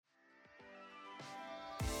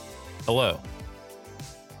Hello.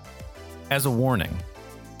 As a warning,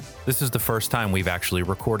 this is the first time we've actually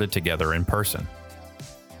recorded together in person.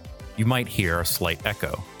 You might hear a slight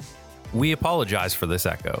echo. We apologize for this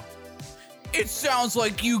echo. It sounds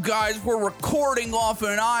like you guys were recording off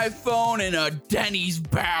an iPhone in a Denny's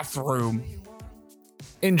bathroom.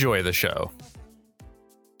 Enjoy the show.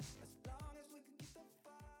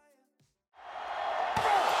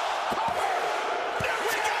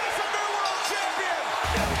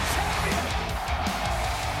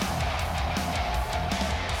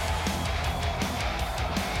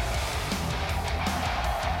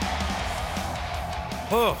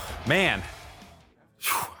 Oh, man.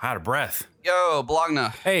 Out of breath. Yo,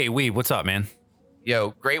 Blogna. Hey, Weeb, what's up, man? Yo,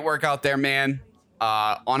 great work out there, man.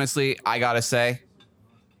 Honestly, I gotta say,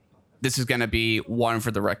 this is gonna be one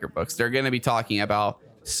for the record books. They're gonna be talking about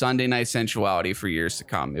Sunday Night Sensuality for years to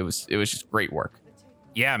come. It was just great work.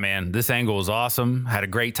 Yeah, man, this angle was awesome. Had a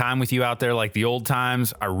great time with you out there like the old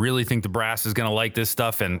times. I really think the brass is gonna like this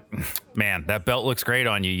stuff, and man, that belt looks great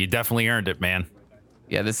on you. You definitely earned it, man.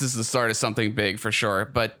 Yeah, this is the start of something big for sure.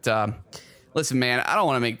 But listen, man, I don't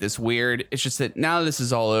want to make this weird. It's just that now this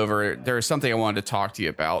is all over, there's something I wanted to talk to you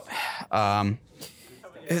about.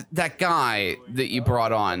 That guy that you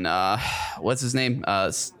brought on, what's his name?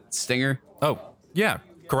 Stinger? Oh, yeah.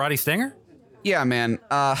 Karate Stinger? Yeah, man.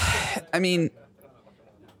 I mean,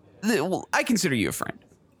 well, I consider you a friend,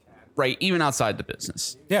 right? Even outside the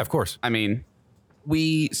business. Yeah, of course. I mean,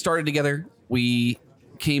 we started together. We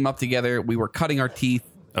came up together. We were cutting our teeth.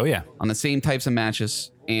 Oh, yeah. On the same types of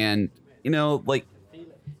matches. And, you know, like,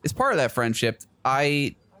 as part of that friendship,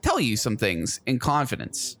 I tell you some things in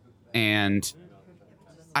confidence. And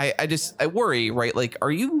I worry, right? Like,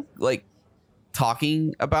 are you, like,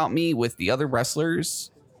 talking about me with the other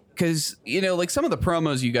wrestlers? Because, you know, like, some of the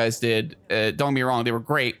promos you guys did, don't get me wrong, they were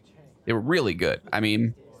great. They were really good. I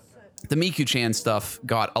mean, the Miku-chan stuff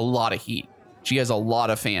got a lot of heat. She has a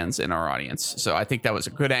lot of fans in our audience. So I think that was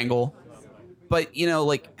a good angle. But, you know,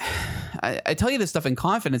 like, I tell you this stuff in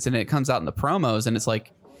confidence and it comes out in the promos and it's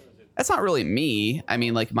like, that's not really me. I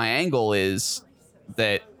mean, like, my angle is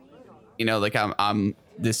that, you know, like, I'm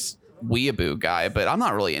this weeaboo guy, but I'm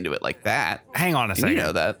not really into it like that. Hang on a second. You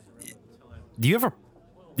know that. Do you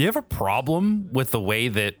have a problem with the way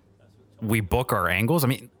that we book our angles? I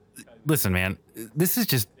mean, listen, man, this is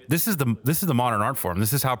the modern art form.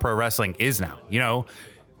 This is how pro wrestling is now. You know,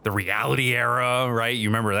 the reality era, right? You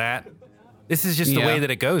remember that? This is just the way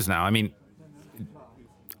that it goes now. I mean,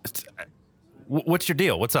 what's your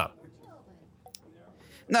deal? What's up?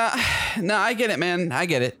 No, I get it, man. I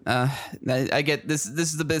get it. I get this.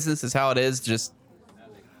 This is the business. Is how it is. Just,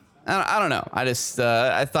 I don't know.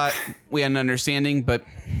 I thought we had an understanding, but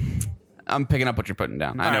I'm picking up what you're putting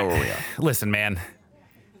down. I know where we are. Listen, man.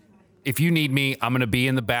 If you need me, I'm going to be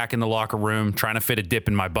in the back in the locker room trying to fit a dip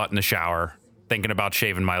in my butt in the shower, thinking about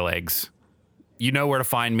shaving my legs. You know where to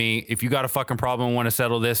find me. If you got a fucking problem and want to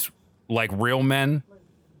settle this like real men,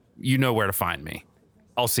 you know where to find me.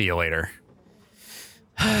 I'll see you later.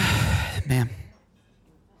 Man,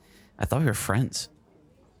 I thought we were friends.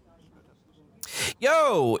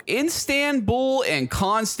 Yo, Istanbul and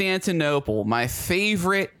Constantinople, my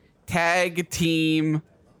favorite tag team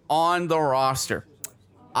on the roster.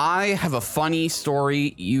 I have a funny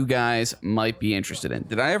story you guys might be interested in.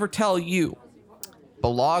 Did I ever tell you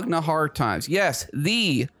Bologna Hard Times? Yes,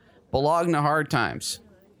 the Bologna Hard Times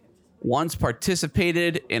once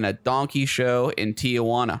participated in a donkey show in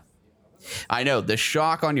Tijuana. I know, the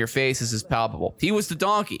shock on your faces is palpable. He was the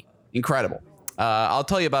donkey. Incredible. I'll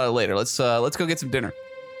tell you about it later. Let's go get some dinner.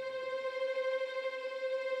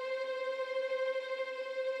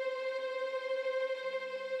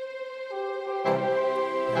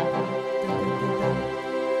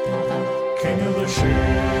 King of the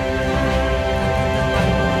Shield.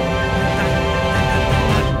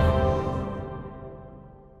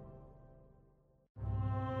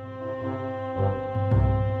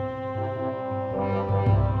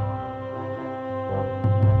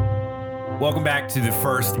 Welcome back to the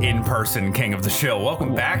first in-person King of the Shill.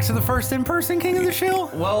 Welcome back to the first in-person King of the Shill.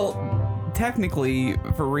 Well, technically,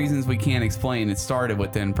 for reasons we can't explain, it started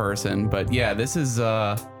with in person. But yeah, this is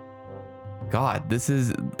God, this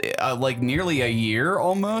is like nearly a year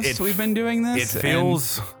almost we've been doing this. It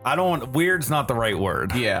feels, weird's not the right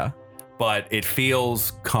word. Yeah. But it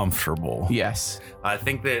feels comfortable. Yes. I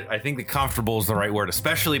think that comfortable is the right word,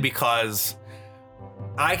 especially because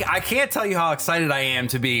I can't tell you how excited I am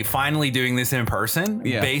to be finally doing this in person,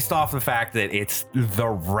 based off the fact that it's the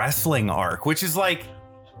wrestling arc, which is like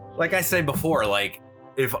I said before, like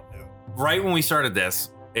if right when we started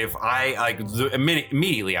this, if I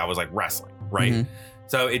immediately I was like wrestling, right? Mm-hmm.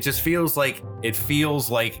 So it just feels like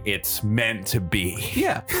it's meant to be.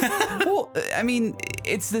 Yeah. Well, I mean,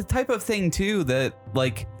 it's the type of thing too that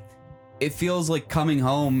like it feels like coming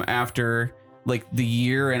home after like the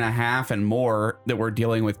year and a half and more that we're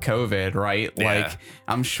dealing with COVID, right? Yeah. Like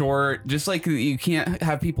I'm sure just like you can't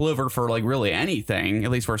have people over for like really anything.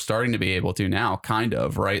 At least we're starting to be able to now, kind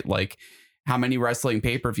of, right? Like how many wrestling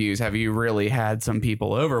pay-per-views have you really had some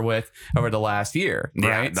people over the last year,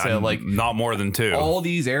 right? Yeah, So like not more than 2. all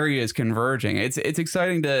these areas converging. It's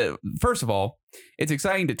exciting to, first of all, it's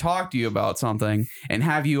exciting to talk to you about something and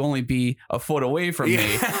have you only be a foot away from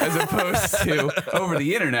me as opposed to over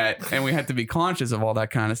the internet. And we have to be conscious of all that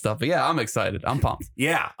kind of stuff. But yeah, I'm excited. I'm pumped.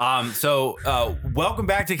 Yeah. So welcome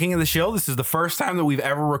back to King of the Shill. This is the first time that we've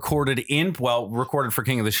ever recorded for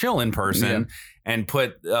King of the Shill in person and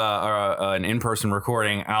put an in-person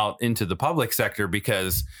recording out into the public sector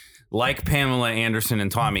because like Pamela Anderson and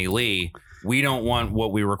Tommy Lee, we don't want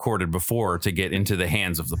what we recorded before to get into the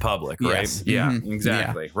hands of the public, right? Yes. Yeah, Mhm.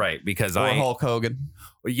 exactly. Yeah. Right. Because or Hulk Hogan.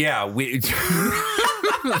 Yeah,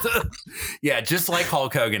 yeah, just like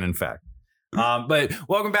Hulk Hogan, in fact. But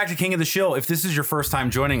welcome back to King of the Shill. If this is your first time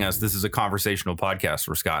joining us, this is a conversational podcast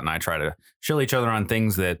where Scott and I try to shill each other on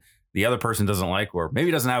things that the other person doesn't like or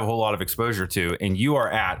maybe doesn't have a whole lot of exposure to. And you are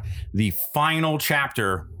at the final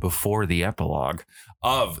chapter before the epilogue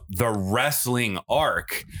of the wrestling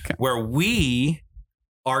arc, where we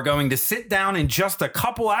are going to sit down in just a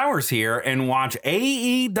couple hours here and watch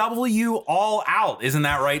AEW All Out. Isn't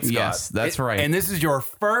that right, Scott? Yes, that's right. And this is your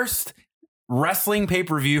first wrestling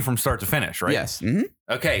pay-per-view from start to finish, right? Yes. Mm-hmm.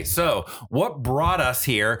 Okay, so what brought us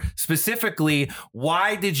here? Specifically,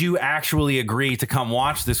 why did you actually agree to come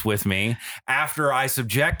watch this with me after I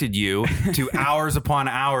subjected you to hours upon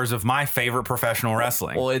hours of my favorite professional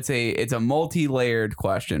wrestling? Well, it's a multi-layered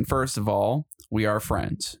question. First of all, we are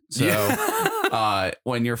friends. So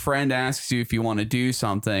when your friend asks you if you want to do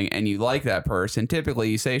something and you like that person, typically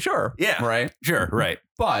you say, sure. Yeah. Right? Sure, right.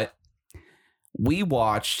 But we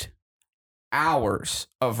watched hours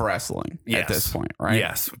of wrestling at this point, right?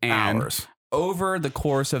 Yes, and hours. Over the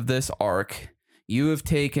course of this arc, you have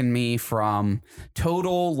taken me from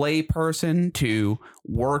total layperson to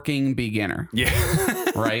working beginner.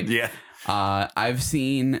 Yeah. Right? Yeah. I've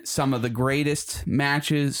seen some of the greatest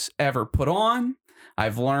matches ever put on.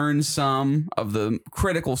 I've learned some of the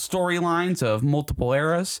critical storylines of multiple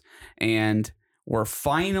eras, and we're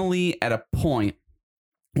finally at a point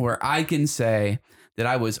where I can say that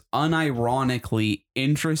I was unironically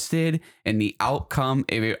interested in the outcome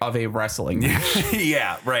of a wrestling match.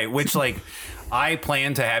 Yeah, right. Which, like, I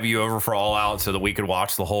plan to have you over for All Out so that we could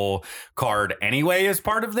watch the whole card anyway as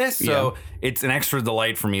part of this. So it's an extra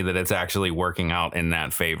delight for me that it's actually working out in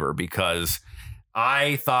that favor, because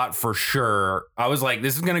I thought for sure, I was like,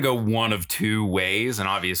 this is going to go one of two ways. And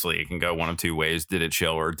obviously it can go one of two ways. Did it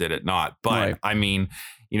chill or did it not? But Right. I mean,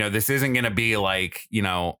 this isn't going to be like,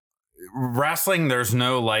 wrestling, there's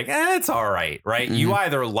no like, it's all right, right? Mm-hmm. You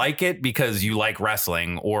either like it because you like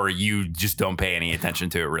wrestling or you just don't pay any attention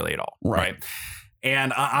to it really at all, right?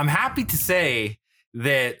 And I'm happy to say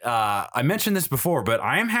that I mentioned this before, but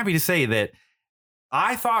I am happy to say that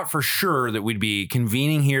I thought for sure that we'd be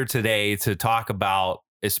convening here today to talk about,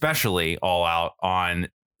 especially All Out, on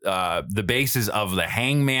the basis of the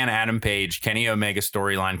Hangman Adam Page Kenny Omega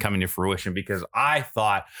storyline coming to fruition, because I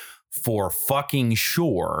thought for fucking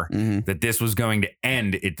sure that this was going to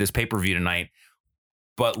end at this pay-per-view tonight.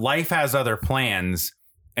 But life has other plans,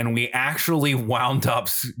 and we actually wound up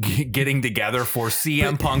getting together for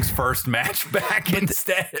CM Punk's first match back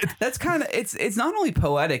instead. That's kind of, it's not only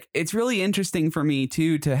poetic, it's really interesting for me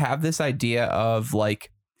too to have this idea of like,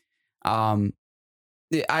 I've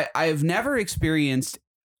never experienced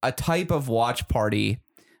a type of watch party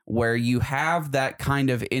where you have that kind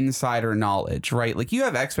of insider knowledge, right? Like you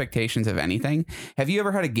have expectations of anything. Have you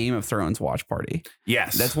ever had a Game of Thrones watch party?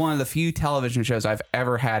 Yes. That's one of the few television shows I've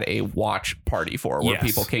ever had a watch party for, where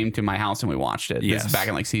people came to my house and we watched it. This is back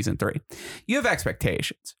in like season 3. You have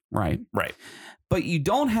expectations, right? Right. But you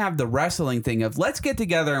don't have the wrestling thing of let's get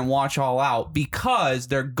together and watch All Out because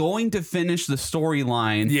they're going to finish the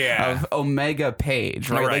storyline of Omega Page,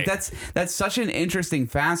 right? Like that's such an interesting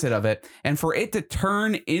facet of it. And for it to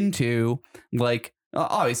turn into like,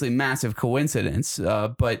 obviously massive coincidence,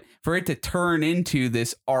 but for it to turn into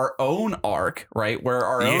this our own arc, right, where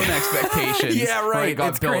our own expectations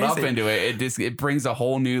got built up into it, it brings a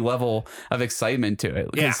whole new level of excitement to it.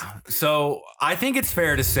 Yeah. So I think it's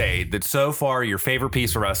fair to say that so far your favorite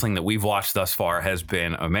piece of wrestling that we've watched thus far has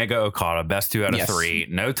been Omega Okada, best 2 out of 3,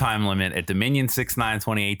 no time limit at Dominion 6/9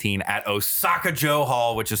 2018 at Osaka Joe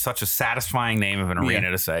Hall, which is such a satisfying name of an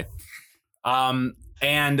arena to say.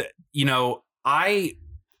 And,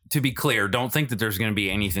 to be clear, don't think that there's going to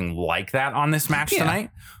be anything like that on this match tonight,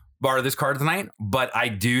 or this card tonight. But I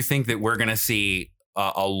do think that we're going to see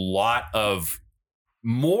a lot of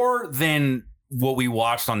more than what we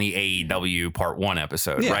watched on the AEW Part 1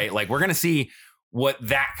 episode, right? Like, we're going to see what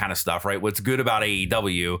that kind of stuff, right? What's good about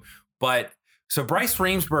AEW. But so Bryce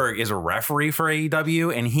Remsburg is a referee for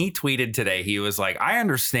AEW, and he tweeted today, he was like, I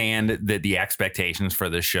understand that the expectations for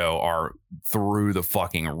this show are through the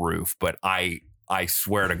fucking roof, but I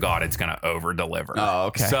swear to God, it's going to over deliver. Oh,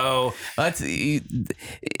 okay. So that's you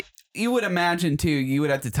would imagine too. You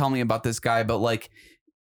would have to tell me about this guy, but like,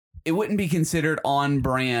 it wouldn't be considered on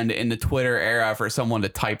brand in the Twitter era for someone to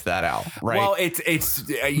type that out, right? Well, it's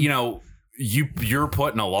you're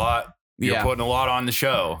putting a lot. You're putting a lot on the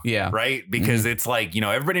show, right? Because it's like,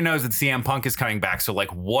 everybody knows that CM Punk is coming back. So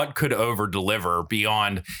like, what could over deliver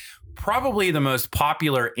beyond probably the most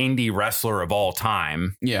popular indie wrestler of all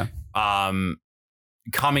time? Yeah.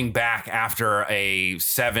 Coming back after a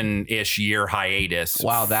 7-ish year hiatus.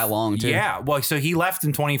 Wow, that long too. Yeah. Well, so he left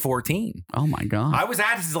in 2014. Oh my God. I was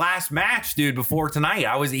at his last match, dude, before tonight.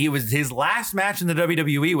 His last match in the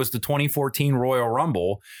WWE was the 2014 Royal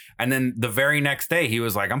Rumble. And then the very next day he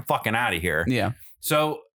was like, I'm fucking out of here. Yeah.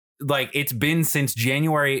 So like, it's been since the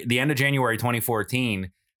end of January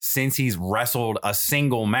 2014 since he's wrestled a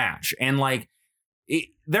single match. And like,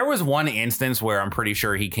 there was one instance where I'm pretty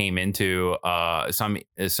sure he came into some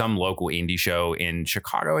local indie show in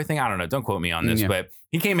Chicago. I think, I don't know. Don't quote me on this, but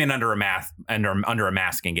he came in under a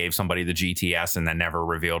mask and gave somebody the GTS and then never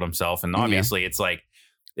revealed himself. And obviously, it's like,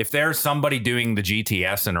 if there's somebody doing the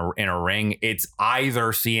GTS in a ring, it's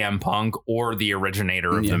either CM Punk or the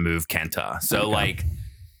originator of the move, Kenta. So like,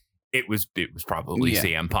 it was probably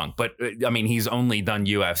CM Punk, but I mean, he's only done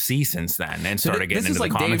UFC since then and started getting into the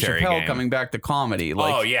commentary Dave Chappelle game. Coming back to comedy.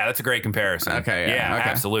 Like, oh yeah, that's a great comparison. Okay, yeah,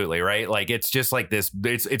 absolutely, right? Like, it's just like this.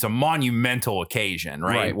 It's a monumental occasion,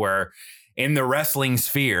 right? Where in the wrestling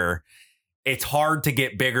sphere, it's hard to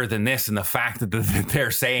get bigger than this, and the fact that they're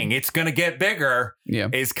saying it's going to get bigger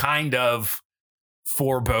is kind of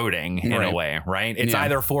foreboding in a way, right? It's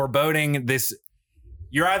either foreboding this.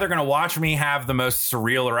 You're either going to watch me have the most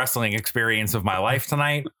surreal wrestling experience of my life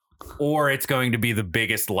tonight, or it's going to be the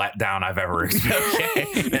biggest letdown I've ever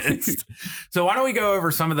experienced. So why don't we go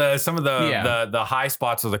over some of the high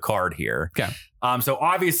spots of the card here? Okay. So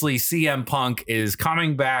obviously CM Punk is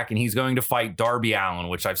coming back and he's going to fight Darby Allin,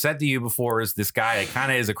 which I've said to you before is this guy that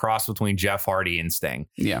kind of is a cross between Jeff Hardy and Sting.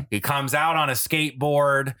 Yeah. He comes out on a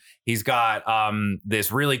skateboard. He's got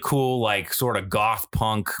this really cool, like, sort of goth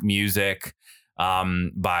punk music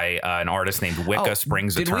by an artist named Wicca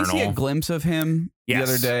Springs Eternal. Did we see a glimpse of him the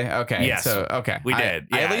other day? Okay. Yes. So, okay. We did.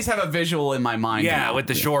 I at least have a visual in my mind. Yeah. now. With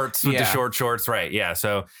the shorts, the short shorts. Right. Yeah.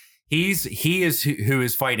 So he is who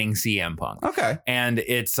is fighting CM Punk. Okay. And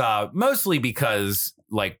it's mostly because,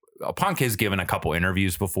 like, Punk has given a couple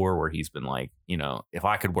interviews before where he's been like, if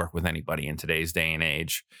I could work with anybody in today's day and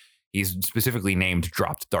age, he's specifically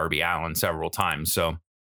dropped Darby Allin several times. So,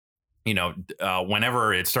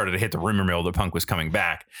 whenever it started to hit the rumor mill that Punk was coming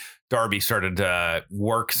back, Darby started to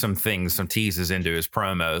work some teases into his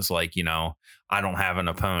promos. Like, I don't have an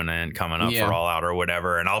opponent coming up for All Out or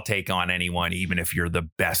whatever, and I'll take on anyone, even if you're the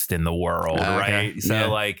best in the world. Right. So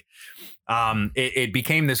like, it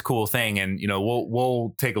became this cool thing. And,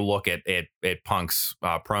 we'll take a look at Punk's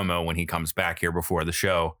promo when he comes back here before the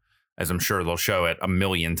show, as I'm sure they'll show it a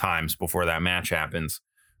million times before that match happens.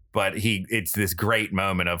 But it's this great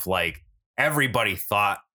moment of like, everybody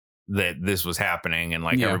thought that this was happening and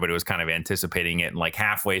like everybody was kind of anticipating it. And like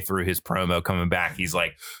halfway through his promo coming back, he's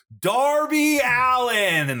like, Darby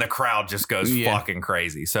Allin. And the crowd just goes fucking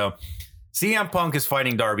crazy. So CM Punk is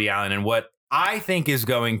fighting Darby Allin. And what I think is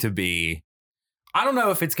going to be, I don't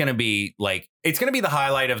know if it's going to be like, it's going to be the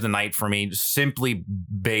highlight of the night for me, simply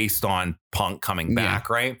based on Punk coming back,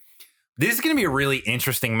 right? This is going to be a really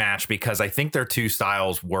interesting match because I think their two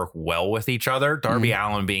styles work well with each other. Darby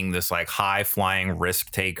Allin being this like high flying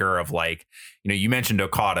risk taker of like, you mentioned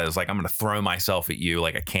Okada is like, I'm going to throw myself at you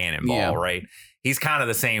like a cannonball, right? He's kind of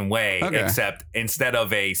the same way, except instead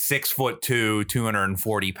of a 6'2",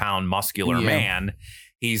 240-pound muscular man,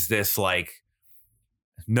 he's this like,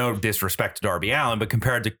 no disrespect to Darby Allin, but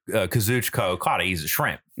compared to Kazuchika Okada, he's a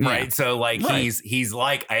shrimp, right? So like he's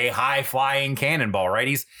like a high flying cannonball, right?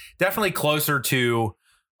 He's definitely closer to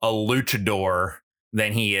a luchador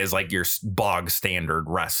than he is like your bog standard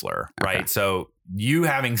wrestler, right? So you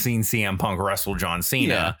having seen CM Punk wrestle John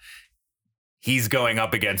Cena, he's going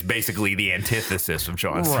up against basically the antithesis of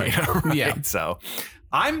John Cena, right? Yeah. So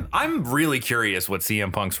I'm really curious what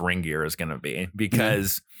CM Punk's ring gear is going to be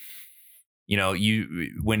because.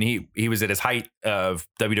 when he was at his height of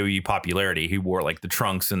WWE popularity, he wore like the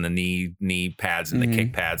trunks and the knee pads and the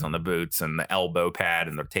kick pads on the boots and the elbow pad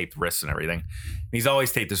and the taped wrists and everything. He's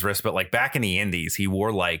always taped his wrists, but like back in the indies, he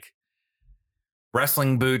wore like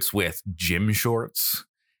wrestling boots with gym shorts.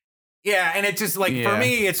 Yeah, and it's just like for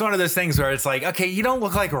me, it's one of those things where it's like, okay, you don't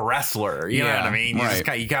look like a wrestler. You know what I mean?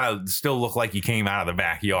 You kind of still look like you came out of the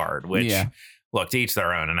backyard, which look, to each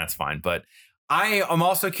their own, and that's fine. But I am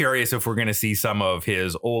also curious if we're going to see some of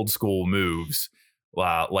his old school moves,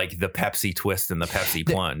 like the Pepsi twist and the Pepsi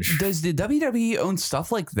plunge. Does the WWE own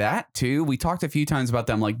stuff like that too? We talked a few times about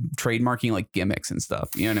them like trademarking like gimmicks and stuff.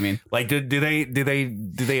 You know what I mean? Like, do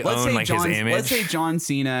they own like his image? Let's say John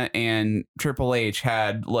Cena and Triple H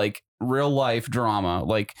had like real life drama.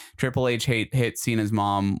 Like Triple H hit Cena's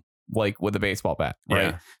mom like with a baseball bat. Right.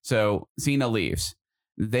 Yeah. So Cena leaves.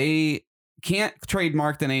 They can't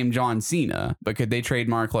trademark the name John Cena, but could they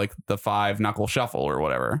trademark like the 5 knuckle shuffle or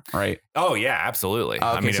whatever? Right. Oh yeah, absolutely. Okay,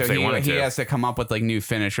 I mean, so if they wanted to, he has to come up with like new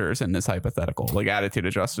finishers in this hypothetical, like attitude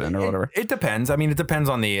adjustment or whatever. It depends. I mean, it depends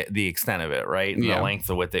on the extent of it, right? And the length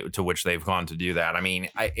of to which they've gone to do that. I mean,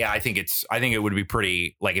 I think it would be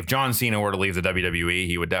pretty, like if John Cena were to leave the WWE,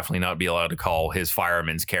 he would definitely not be allowed to call his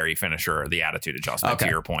fireman's carry finisher the attitude adjustment, to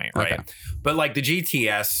your point, right? Okay. But like the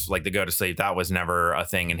GTS, like the go to sleep, that was never a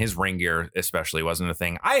thing, and his ring gear especially wasn't a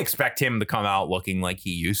thing. I expect him to come out looking like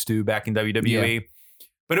he used to back in WWE,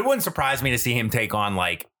 but it wouldn't surprise me to see him take on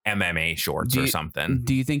like MMA shorts or something.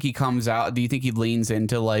 Do you think he comes out? Do you think he leans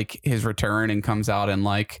into like his return and comes out in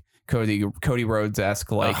like Cody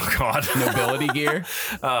Rhodes-esque like nobility gear?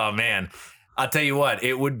 Oh man, I'll tell you what,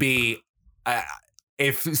 it would be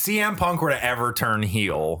if CM Punk were to ever turn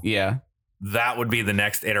heel. Yeah. That would be the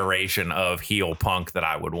next iteration of heel Punk that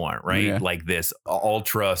I would want, right? Yeah. Like this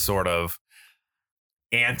ultra sort of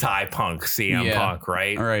anti-Punk CM Punk,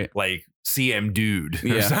 right? Right. Like CM dude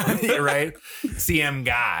or something, right? CM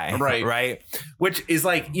guy, right? Which is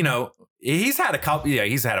like, he's had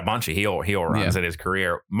a bunch of heel runs in his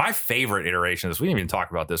career. My favorite iteration of this, we didn't even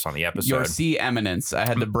talk about this on the episode. Your C eminence. I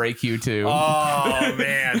had to break you too. Oh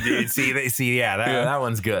man, dude. That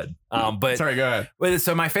one's good. But sorry, go ahead.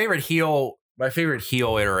 So my favorite heel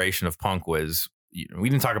iteration of Punk was, we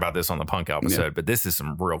didn't talk about this on the Punk episode, but this is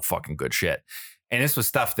some real fucking good shit. And this was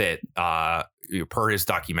stuff that, per his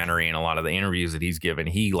documentary and a lot of the interviews that he's given,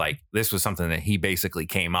 this was something that he basically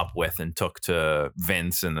came up with and took to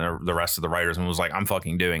Vince and the rest of the writers and was like, I'm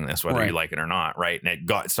fucking doing this, whether you like it or not. Right. And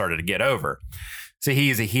it started to get over. So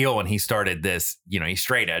he's a heel and he started this, he's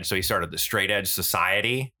straight edge. So he started the Straight Edge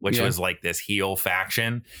Society, which was like this heel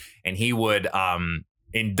faction. And he would,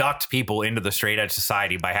 induct people into the Straight Edge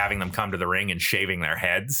Society by having them come to the ring and shaving their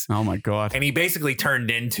heads. Oh my God. And he basically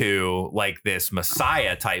turned into like this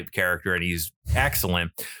Messiah type character, and he's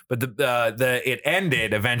excellent. But it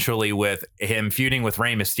ended eventually with him feuding with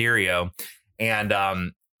Rey Mysterio,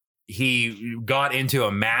 and he got into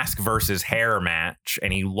a mask versus hair match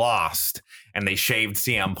and he lost, and they shaved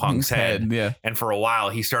CM Punk's head. Yeah. And for a while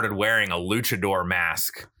he started wearing a luchador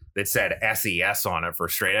mask that said SES on it for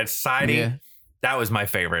Straight Edge Society. Yeah. That was my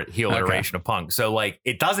favorite heel iteration of Punk. So like,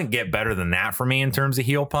 it doesn't get better than that for me in terms of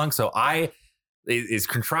heel Punk. So as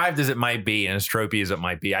contrived as it might be and as tropey as it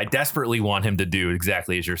might be, I desperately want him to do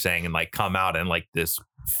exactly as you're saying and like come out in like this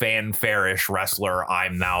fanfare-ish wrestler,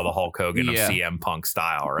 I'm now the Hulk Hogan of CM Punk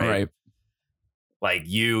style, right? Like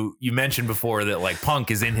you mentioned before that like Punk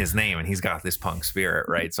is in his name and he's got this Punk spirit,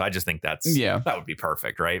 right? So I just think that would be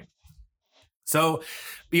perfect, right? So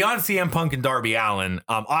beyond CM Punk and Darby Allin,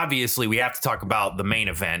 obviously we have to talk about the main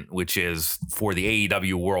event, which is for the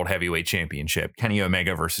AEW World Heavyweight Championship, Kenny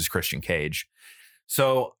Omega versus Christian Cage.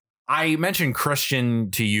 So I mentioned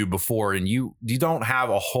Christian to you before, and you don't have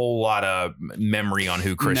a whole lot of memory on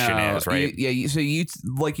who Christian is, right? So you,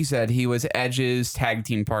 like you said, he was Edge's tag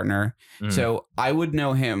team partner. So I would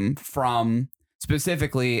know him from,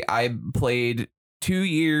 specifically, I played 2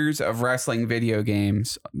 years of wrestling video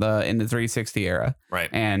games in the 360 era.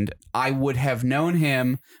 Right. And I would have known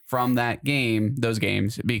him from those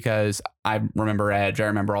games, because I remember Edge. I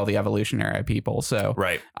remember all the Evolution era people. So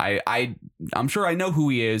I'm sure I know who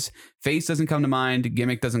he is. Face doesn't come to mind.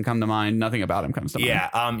 Gimmick doesn't come to mind. Nothing about him comes to mind.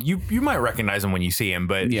 Yeah. You might recognize him when you see him,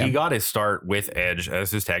 but he got his start with Edge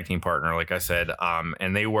as his tag team partner, like I said.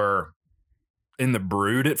 And they were in the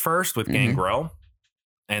Brood at first with Gangrel.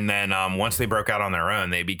 And then once they broke out on their own,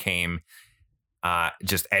 they became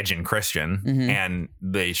just Edge and Christian, and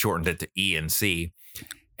they shortened it to E&C.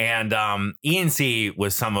 And E&C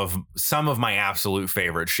was some of my absolute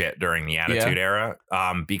favorite shit during the Attitude Era,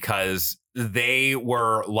 because they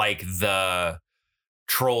were like the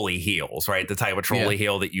trolley heels, right? The type of trolley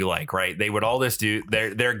heel that you like, right? They would all this do.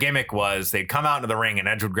 Their gimmick was they'd come out into the ring and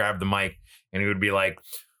Edge would grab the mic and he would be like,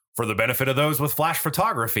 for the benefit of those with flash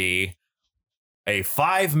photography, a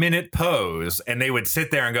 5-minute pose. And they would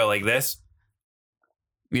sit there and go like this.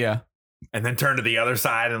 Yeah. And then turn to the other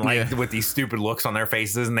side and with these stupid looks on their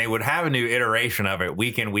faces. And they would have a new iteration of it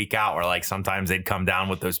week in, week out, where like sometimes they'd come down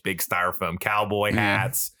with those big styrofoam cowboy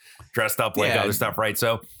hats, dressed up like other stuff, right?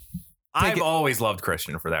 So I've always loved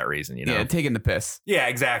Christian for that reason, you know? Yeah, taking the piss. Yeah,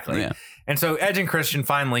 exactly. Yeah. And so Edge and Christian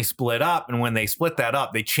finally split up. And when they split that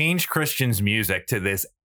up, they changed Christian's music to this.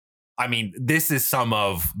 I mean, this is some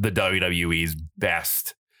of the WWE's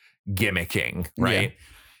best gimmicking, right? Yeah.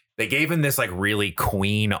 They gave him this like really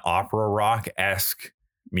Queen opera rock-esque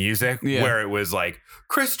music where it was like,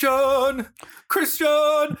 Christian,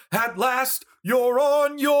 at last you're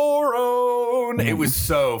on your own. It was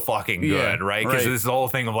so fucking good, right? Because this whole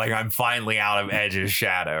thing of like, I'm finally out of Edge's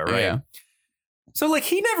shadow, right? Yeah. So like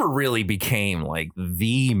he never really became like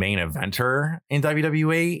the main eventer in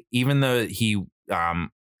WWE, even though he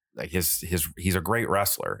like he's a great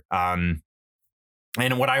wrestler.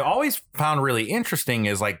 And what I always found really interesting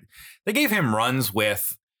is like they gave him runs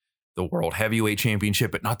with the World Heavyweight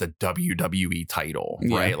Championship, but not the WWE title,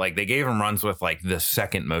 right? Like they gave him runs with like the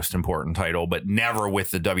second most important title, but never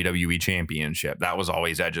with the WWE Championship. That was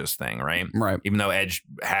always Edge's thing, right? Right. Even though Edge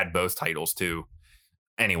had both titles too.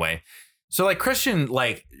 Anyway, so like Christian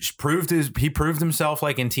like proved himself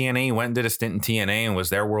like in TNA. He went and did a stint in TNA and was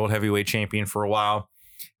their World Heavyweight Champion for a while.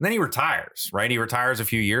 And then he retires, right? He retires a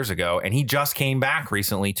few years ago, and he just came back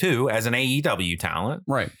recently too as an AEW talent,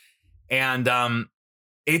 right? And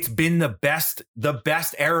it's been the best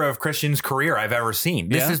era of Christian's career I've ever seen.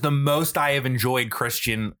 This is the most I have enjoyed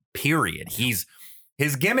Christian. Period. His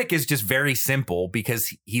gimmick is just very simple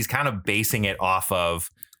because he's kind of basing it off of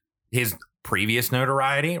his previous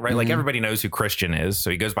notoriety, right? Mm-hmm. Like everybody knows who Christian is, so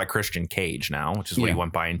he goes by Christian Cage now, which is what he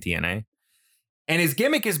went by in TNA. And his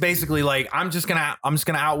gimmick is basically like, I'm just gonna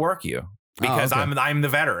outwork you because I'm the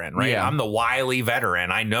veteran, right? Yeah. I'm the wily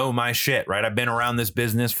veteran. I know my shit, right? I've been around this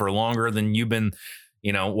business for longer than you've been,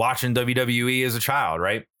 you know, watching WWE as a child,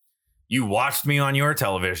 right? You watched me on your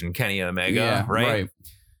television, Kenny Omega, right?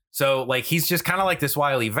 So like he's just kind of like this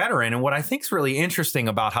wily veteran. And what I think is really interesting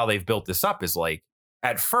about how they've built this up is like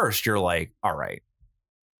at first you're like, all right,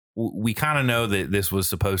 we kind of know that this was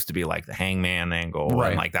supposed to be like the Hangman angle, right?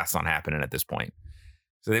 And like that's not happening at this point.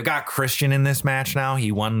 So they've got Christian in this match now.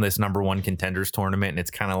 He won this #1 contenders tournament, and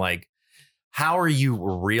it's kind of like, how are you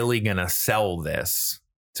really gonna sell this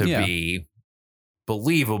to be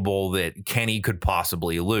believable that Kenny could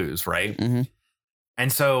possibly lose, right? Mm-hmm.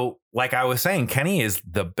 And so, like I was saying, Kenny is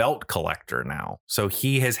the belt collector now. So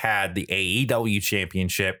he has had the AEW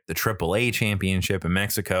championship, the AAA championship in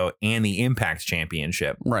Mexico, and the Impact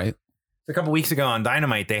championship. Right. A couple weeks ago on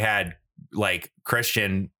Dynamite, they had like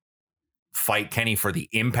Christian fight Kenny for the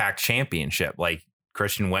Impact championship. Like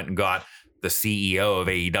Christian went and got the CEO of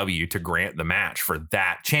AEW to grant the match for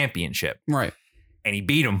that championship. Right. And he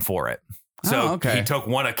beat him for it. So he took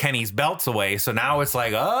one of Kenny's belts away. So now it's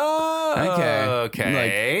like,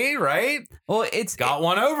 okay, like, right? Well, it's got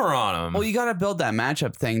one over on him. Well, you got to build that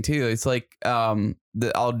matchup thing too. It's like,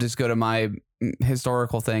 I'll just go to my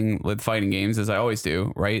historical thing with fighting games as I always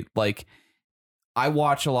do, right? Like I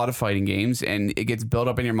watch a lot of fighting games and it gets built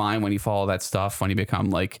up in your mind when you follow that stuff, when you become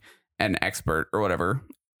like an expert or whatever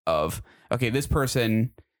of, okay, this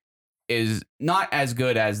person is not as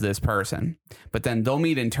good as this person, but then they'll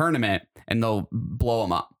meet in tournament and they'll blow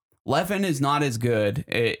them up. Leffen is not as good.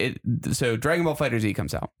 So Dragon Ball FighterZ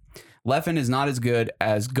comes out. Leffen is not as good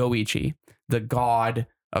as Goichi, the god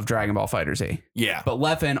of Dragon Ball FighterZ. Yeah. But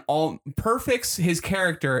Leffen perfects his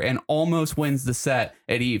character and almost wins the set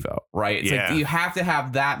at Evo, right? It's like you have to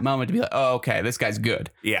have that moment to be like, oh, okay, this guy's good.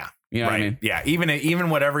 Yeah. You know what I mean? Yeah. Even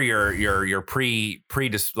whatever your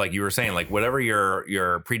like you were saying, like whatever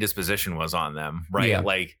your predisposition was on them, right? Yeah.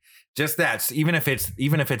 Like just that, even if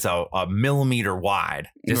it's a millimeter wide,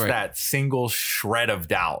 just that single shred of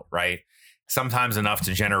doubt, right? Sometimes enough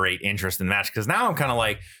to generate interest in the match. Because now I'm kind of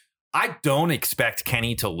like, I don't expect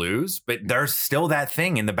Kenny to lose, but there's still that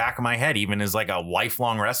thing in the back of my head, even as like a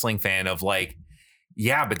lifelong wrestling fan of like,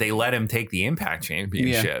 yeah, but they let him take the Impact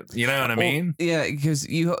Championship. Yeah. You know what I mean? Yeah, because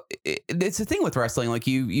it's the thing with wrestling. Like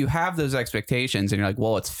you have those expectations and you're like,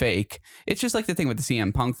 well, it's fake. It's just like the thing with the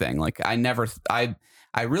CM Punk thing. Like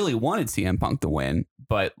I really wanted CM Punk to win,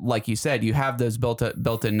 but like you said, you have those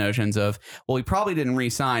built-in notions of, well, he probably didn't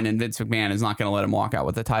re-sign and Vince McMahon is not going to let him walk out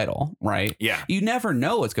with the title, right? Yeah. You never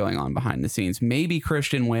know what's going on behind the scenes. Maybe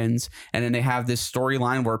Christian wins, and then they have this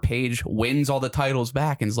storyline where Paige wins all the titles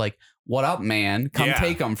back and is like, what up, man? Come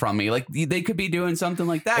take them from me. Like they could be doing something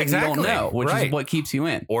like that. Exactly. And you don't know, which is what keeps you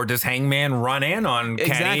in. Or does Hangman run in on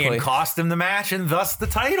Kenny and cost him the match and thus the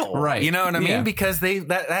title? Right. You know what I mean? Because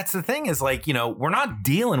that's the thing is like, we're not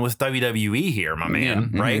dealing with WWE here, my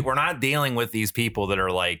man. Right. We're not dealing with these people that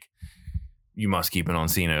are like, you must keep it on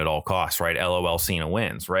Cena at all costs, right? LOL, Cena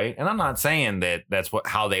wins, right? And I'm not saying that that's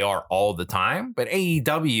how they are all the time, but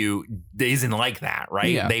AEW isn't like that,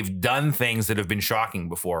 right? Yeah. They've done things that have been shocking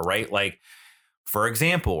before, right? Like, for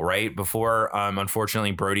example, right before,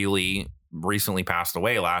 unfortunately, Brody Lee recently passed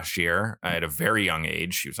away last year at a very young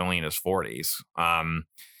age. He was only in his 40s,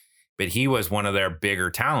 but he was one of their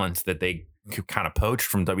bigger talents that they kind of poached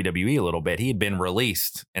from WWE a little bit. He had been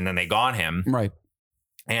released, and then they got him, right?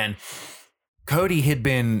 And Cody had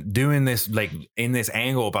been doing this like in this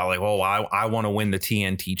angle about like, oh, I want to win the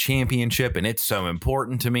TNT championship and it's so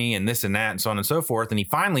important to me and this and that and so on and so forth. And he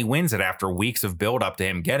finally wins it after weeks of build up to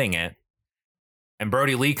him getting it. And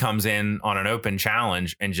Brody Lee comes in on an open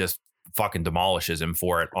challenge and just fucking demolishes him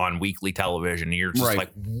for it on weekly television. And you're just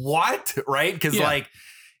like, what? Right? Because like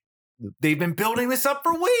they've been building this up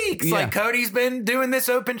for weeks. Yeah. Like Cody's been doing this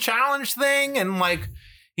open challenge thing and like,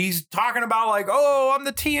 he's talking about like, oh, I'm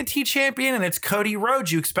the TNT champion, and it's Cody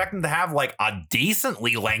Rhodes. You expect him to have like a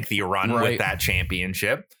decently lengthy run with that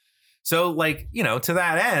championship. So like, to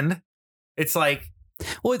that end, it's like,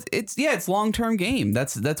 well, it's long-term game.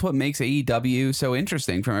 That's what makes AEW so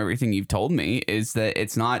interesting from everything you've told me is that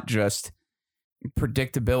it's not just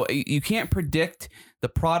predictability. You can't predict the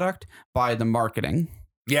product by the marketing.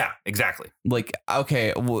 Yeah, exactly. Like,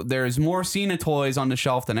 okay, well, there's more Cena toys on the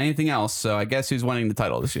shelf than anything else, so I guess who's winning the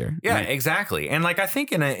title this year? Yeah, exactly. And like, I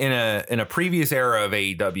think in a previous era of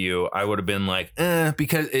AEW, I would have been like,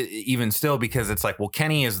 because it's like, well,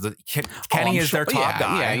 Kenny is their top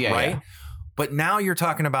guy, right? Yeah. But now you're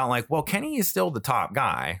talking about like, well, Kenny is still the top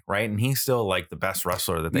guy, right? And he's still like the best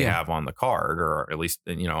wrestler that they have on the card, or at least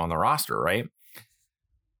on the roster, right?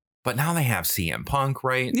 But now they have CM Punk,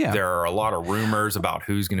 right? Yeah. There are a lot of rumors about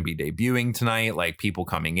who's going to be debuting tonight, like people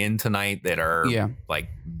coming in tonight that are like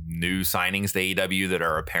new signings to AEW that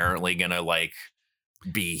are apparently going to like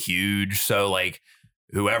be huge. So like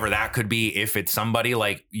whoever that could be, if it's somebody,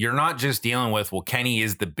 like you're not just dealing with, well, Kenny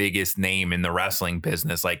is the biggest name in the wrestling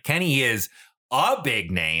business. Like Kenny is a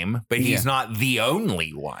big name, but he's not the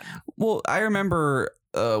only one. Well, I remember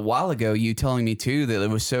a while ago you telling me too that it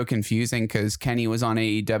was so confusing because Kenny was on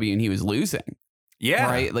AEW and he was losing. Yeah,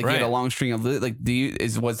 right. Like he had a long string of like.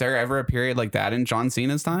 Was there ever a period like that in John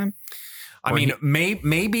Cena's time? I mean,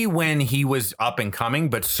 maybe when he was up and coming,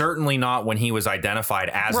 but certainly not when he was identified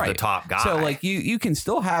as the top guy. So like you can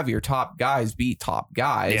still have your top guys be top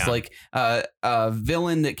guys. Yeah. Like a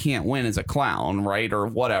villain that can't win is a clown, right? Or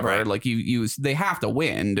whatever. Right. Like they have to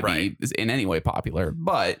win to be in any way popular,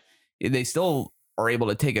 but they still are able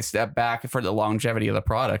to take a step back for the longevity of the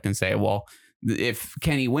product and say, well, if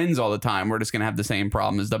Kenny wins all the time, we're just going to have the same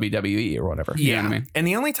problem as WWE or whatever. You know what I mean? And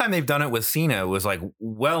the only time they've done it with Cena was like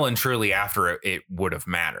well and truly after it would have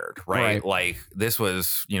mattered, right? Like this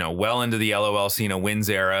was, well into the LOL Cena wins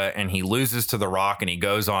era, and he loses to The Rock and he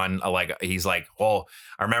goes on he's like, well,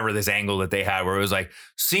 I remember this angle that they had where it was like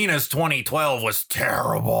Cena's 2012 was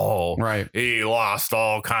terrible. Right. He lost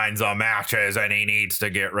all kinds of matches and he needs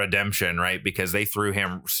to get redemption, right? Because they threw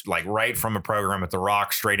him like right from a program with The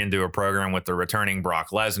Rock straight into a program with the returning Brock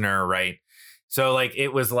Lesnar, right? So like it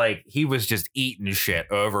was like he was just eating shit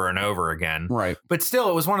over and over again. Right. But still,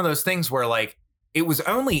 it was one of those things where like it was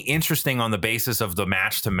only interesting on the basis of the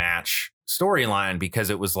match to match storyline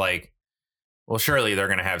because it was like, well, surely they're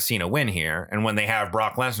going to have Cena win here. And when they have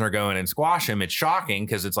Brock Lesnar go in and squash him, it's shocking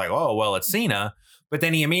because it's like, oh, well, it's Cena. But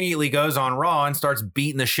then he immediately goes on Raw and starts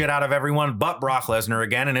beating the shit out of everyone but Brock Lesnar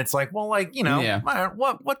again. And it's like, well, like,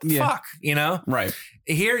 what the fuck, Right.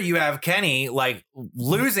 Here you have Kenny like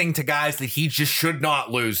losing to guys that he just should not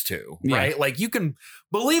lose to. Right. Like you can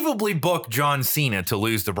believably book John Cena to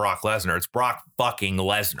lose to Brock Lesnar. It's Brock fucking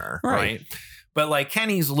Lesnar. Right. But like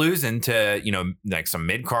Kenny's losing to, like some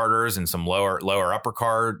mid-carders and some lower upper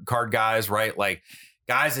card guys, right? Like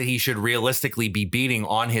guys that he should realistically be beating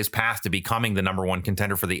on his path to becoming the number one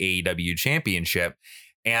contender for the AEW championship.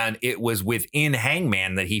 And it was within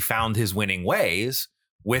Hangman that he found his winning ways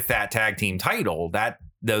with that tag team title, that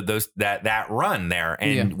run there.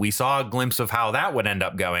 And we saw a glimpse of how that would end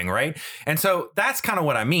up going, right? And so that's kind of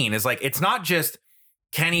what I mean is like, it's not just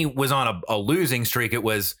Kenny was on a losing streak. It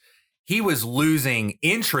was, he was losing,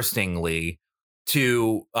 interestingly,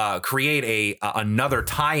 to create another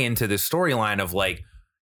tie into this storyline of like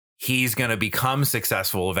he's going to become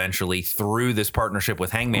successful eventually through this partnership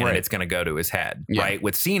with Hangman, and it's going to go to his head, right?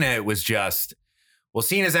 With Cena, it was just, Well,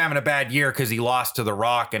 Cena's having a bad year because he lost to The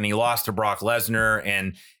Rock and he lost to Brock Lesnar,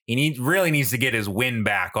 and he really needs to get his win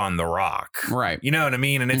back on The Rock. Right. You know what I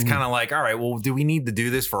mean? And it's kind of like, all right, well, do we need to do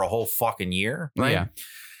this for a whole fucking year? Right. Yeah.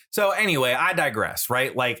 So anyway, I digress,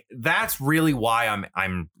 right? Like, that's really why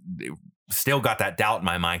I'm still got that doubt in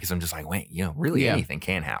my mind, because I'm just like, wait, really anything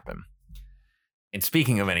can happen. And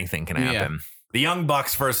speaking of anything can happen, the Young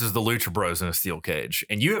Bucks versus the Lucha Bros in a steel cage.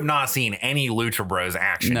 And you have not seen any Lucha Bros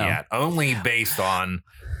action yet, only based on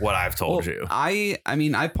what I've told you. I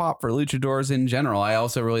mean, I pop for luchadors in general. I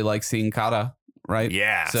also really like Sin Cara, right?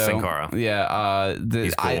 Yeah, so, Sin Cara. Yeah,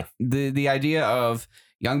 He's cool. The idea of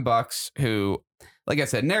Young Bucks who, like I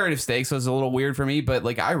said, narrative stakes was a little weird for me, but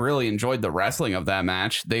like I really enjoyed the wrestling of that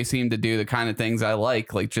match. They seem to do the kind of things I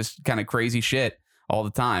like just kind of crazy shit all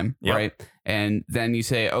the time, right? And then you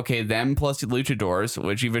say, okay, them plus luchadors,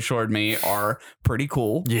 which you've assured me are pretty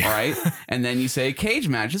cool, right? And then you say cage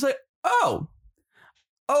match. It's like, oh,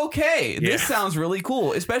 okay, this sounds really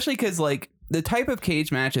cool, especially because like the type of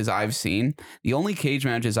cage matches I've seen, the only cage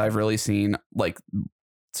matches I've really seen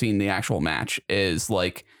the actual match is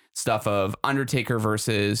like stuff of Undertaker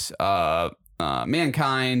versus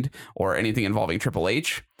Mankind or anything involving Triple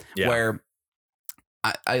H, where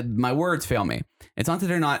my words fail me. It's not that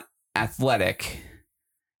they're not acrobatic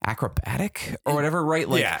or whatever, right?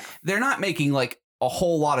 Like they're not making like a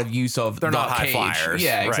whole lot of use of they're not high cage. flyers.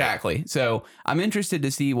 Yeah, exactly. Right. So I'm interested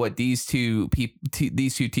to see what these two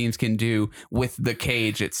teams can do with the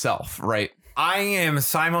cage itself, right? I am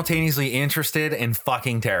simultaneously interested and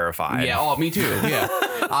fucking terrified. Yeah, oh, me too.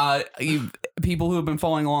 Yeah. People who have been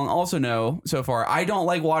following along also know so far, I don't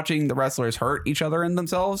like watching the wrestlers hurt each other and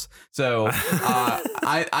themselves. So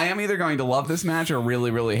I am either going to love this match or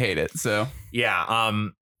really, really hate it. So yeah,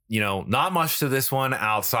 not much to this one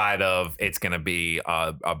outside of it's going to be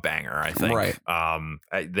a banger, I think. Right.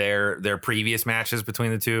 Their previous matches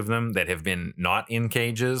between the two of them that have been not in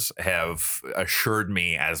cages have assured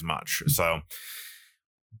me as much. So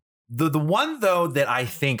the one, though, that I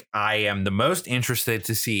think I am the most interested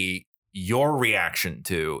to see your reaction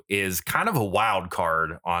to is kind of a wild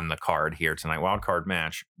card on the card here tonight. Wild card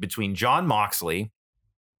match between Jon Moxley,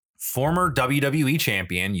 former WWE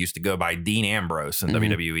champion, used to go by Dean Ambrose in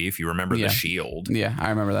WWE, if you remember the Shield. Yeah, I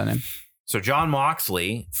remember that name. So Jon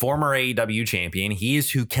Moxley, former AEW champion, he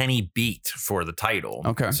is who Kenny beat for the title.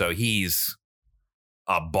 Okay. So he's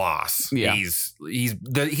a boss. Yeah. He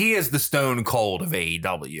is the Stone Cold of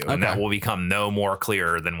AEW, and that will become no more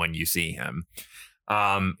clearer than when you see him.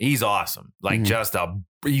 He's awesome. Like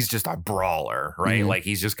he's just a brawler, right? Like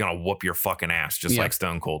he's just gonna whoop your fucking ass just like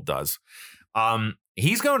Stone Cold does.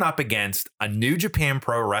 He's going up against a New Japan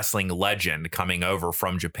Pro Wrestling legend coming over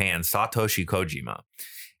from Japan, Satoshi Kojima.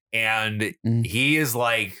 And he is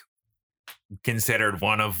like considered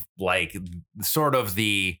one of like sort of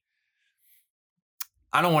the,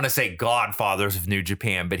 I don't want to say godfathers of New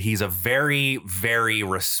Japan, but he's a very, very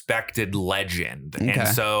respected legend. Okay. And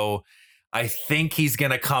so I think he's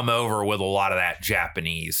going to come over with a lot of that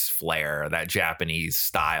Japanese flair, that Japanese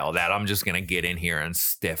style that I'm just going to get in here and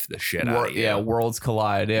stiff the shit out of you. Yeah, worlds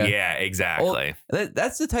collide. Yeah, exactly. Well,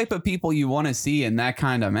 that's the type of people you want to see in that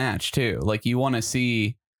kind of match, too. Like you want to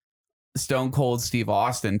see Stone Cold Steve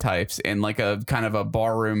Austin types in like a kind of a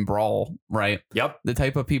barroom brawl, right? Yep. The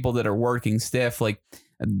type of people that are working stiff. Like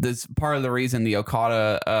this part of the reason the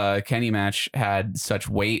Okada Kenny match had such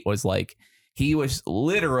weight was like, he was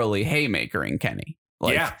literally haymakering Kenny.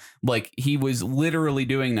 Like he was literally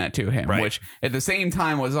doing that to him, which at the same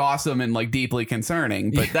time was awesome and like deeply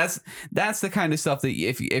concerning. But that's the kind of stuff that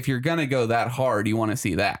if you're going to go that hard, you want to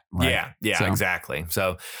see that. Right? Yeah, exactly.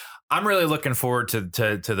 So I'm really looking forward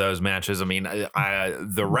to those matches. I mean,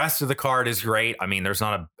 the rest of the card is great. I mean, there's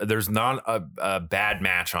not a bad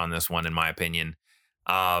match on this one, in my opinion.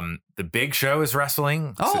 The Big Show is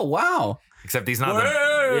wrestling. Oh, wow. Except he's not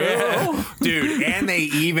dude. And they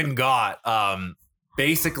even got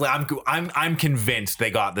basically I'm convinced they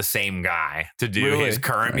got the same guy to do his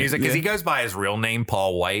current music, because he goes by his real name,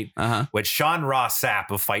 Paul White, which Sean Ross Sapp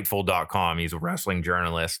of Fightful.com, he's a wrestling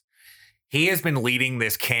journalist. He has been leading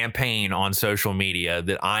this campaign on social media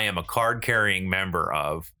that I am a card carrying member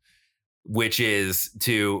of, which is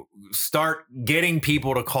to start getting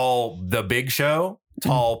people to call the Big Show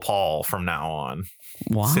Tall Paul from now on.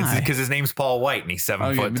 Why? Because his name's Paul White and he's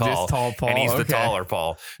 7 foot tall. Tall Paul, and he's the taller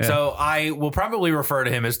Paul. Yeah. So I will probably refer to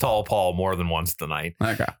him as Tall Paul more than once tonight.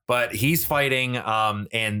 Okay. But he's fighting,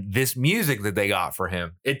 and this music that they got for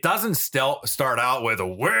him, it doesn't start out with a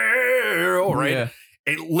well, right? Yeah.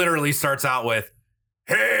 It literally starts out with,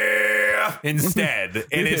 hey, instead.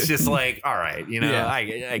 And it's just like, all right, you know, I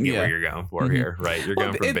get where you're going for here, right? You're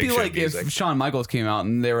going for it'd big be show like music. if Shawn Michaels came out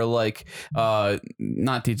and they were like,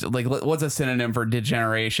 not like what's a synonym for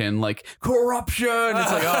degeneration? Like corruption.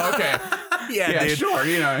 It's like, oh, okay. Yeah, dude. Sure.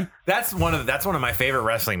 You know, That's one of my favorite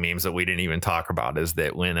wrestling memes that we didn't even talk about, is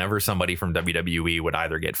that whenever somebody from WWE would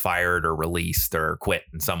either get fired or released or quit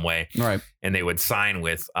in some way, right? and they would sign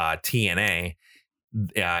with TNA,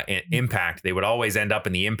 Impact, they would always end up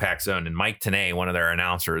in the Impact Zone. And Mike Tenay, one of their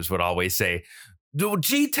announcers, would always say,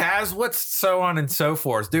 gee, Taz, what's so on and so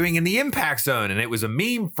forth doing in the Impact Zone? And it was a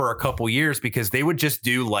meme for a couple years because they would just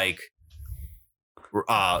do like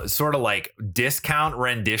sort of like discount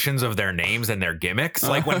renditions of their names and their gimmicks.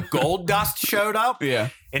 Like when Gold Dust showed up,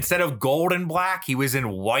 instead of gold and black, he was in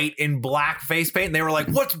white and black face paint. And they were like,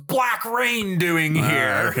 what's Black Rain doing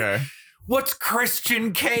here? Okay. What's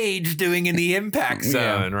Christian Cage doing in the Impact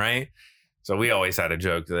Zone, right? So we always had a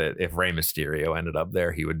joke that if Rey Mysterio ended up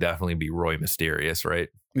there, he would definitely be Roy Mysterious, right?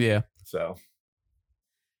 Yeah. So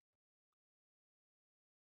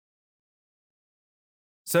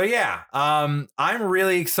yeah, I'm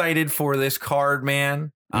really excited for this card,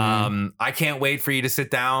 man. I can't wait for you to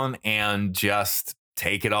sit down and just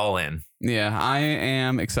take it all in. Yeah, I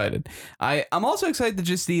am excited. I'm also excited to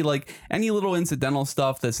just see like any little incidental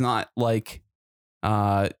stuff that's not like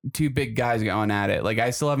two big guys going at it. Like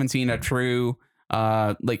I still haven't seen a true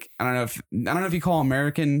like I don't know if you call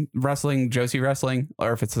American wrestling Josie wrestling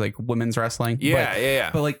or if it's like women's wrestling.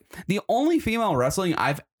 Yeah. But like the only female wrestling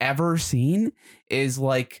I've ever seen is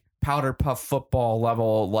like powder puff football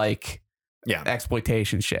level like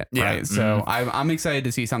exploitation shit. Right. So I'm excited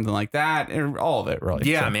to see something like that. All of it really.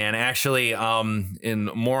 Yeah, so. man. Actually,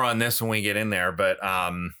 and more on this when we get in there, but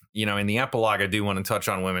you know, in the epilogue, I do want to touch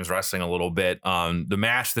on women's wrestling a little bit. The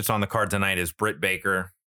match that's on the card tonight is Britt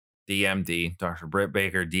Baker, DMD, Dr. Britt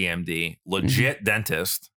Baker, DMD, legit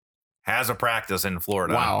dentist, has a practice in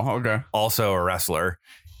Florida. Wow. Okay. Also a wrestler,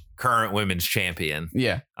 current women's champion.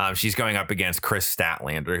 Yeah. She's going up against Chris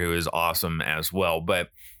Statlander, who is awesome as well. But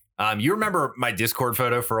you remember my Discord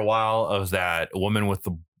photo for a while of that woman with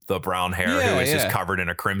the brown hair who was just covered in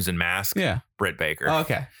a crimson mask? Yeah. Britt Baker. Oh,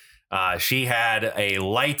 okay. She had it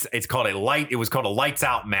was called a lights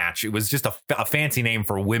out match. It was just a fancy name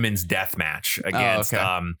for women's death match against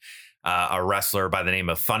a wrestler by the name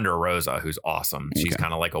of Thunder Rosa, who's awesome. She's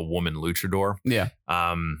kind of like a woman luchador. Yeah.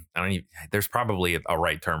 There's probably a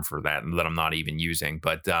right term for that I'm not even using,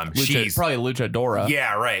 but she's probably luchadora.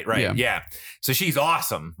 Yeah. Right. Yeah. So she's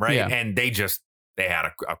awesome. Right. Yeah. And they had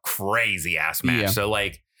a crazy ass match. Yeah. So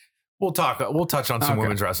like, we'll touch on some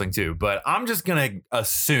women's wrestling too, but I'm just going to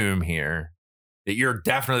assume here that you're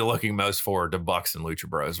definitely looking most forward to Bucks and Lucha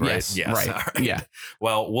Bros, right? Yes. Right. Right. Yeah.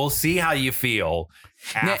 Well, we'll see how you feel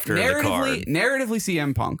after the card. Narratively,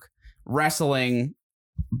 CM Punk wrestling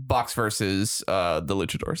Bucks versus the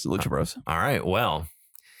Luchadors, the Lucha Bros. All right. Well,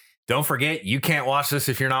 don't forget, you can't watch this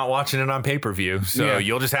if you're not watching it on pay-per-view. So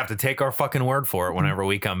you'll just have to take our fucking word for it whenever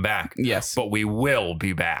we come back. Yes. But we will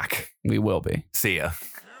be back. We will be. See ya.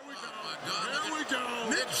 There we go.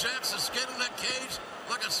 Nick Jackson skating that cage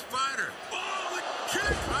like a spider. Oh, the kick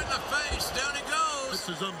right in the face. Down he goes. This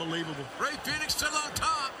is unbelievable. Ray Phoenix still on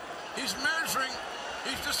top. He's measuring.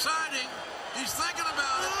 He's deciding. He's thinking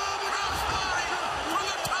about it. Cross body from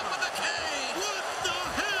the top of the cage. What the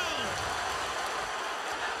hell?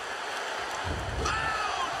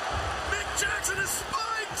 Out! Nick Jackson is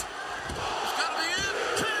spiked. It's got to be it.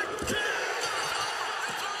 Kick.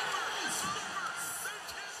 It's over. They're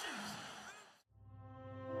kissing.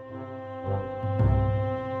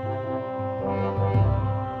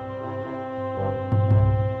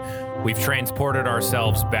 We've transported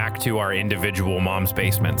ourselves back to our individual mom's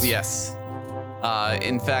basements. Yes.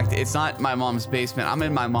 In fact, it's not my mom's basement. I'm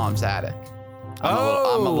in my mom's attic.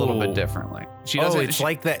 I'm a little bit differently.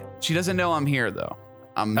 Like that. She doesn't know I'm here though.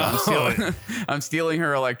 I'm stealing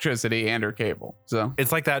her electricity and her cable. So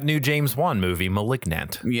it's like that new James Wan movie,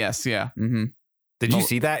 Malignant. Yes. Yeah. Mm-hmm. Did you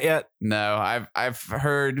see that yet? No, I've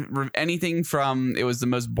heard anything from it was the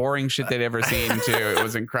most boring shit they'd ever seen to it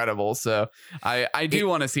was incredible. So I do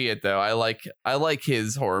want to see it though. I like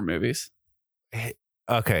his horror movies.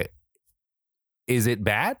 Okay. Is it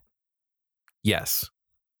bad? Yes.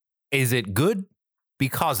 Is it good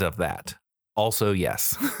because of that? Also,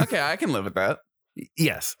 yes. Okay, I can live with that.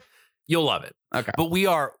 Yes. You'll love it. Okay. But we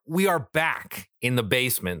are back in the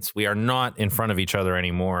basements. We are not in front of each other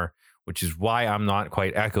anymore, which is why I'm not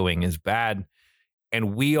quite echoing as bad.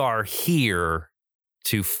 And we are here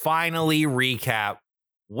to finally recap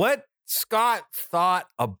what Scott thought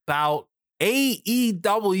about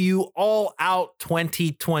AEW All Out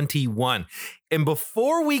 2021. And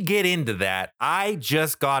before we get into that, I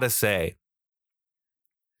just got to say,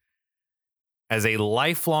 as a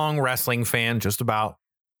lifelong wrestling fan, just about,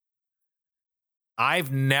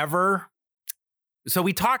 I've never. So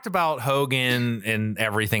we talked about Hogan and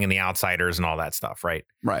everything and the Outsiders and all that stuff, right?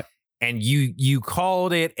 Right. And you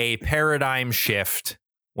called it a paradigm shift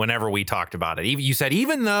whenever we talked about it. You said,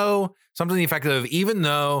 even though something to the effect of, even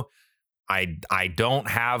though I don't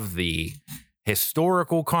have the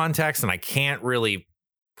historical context and I can't really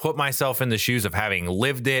put myself in the shoes of having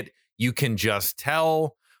lived it, you can just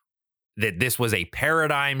tell that this was a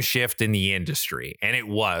paradigm shift in the industry. And it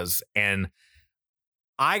was. And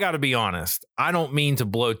I got to be honest, I don't mean to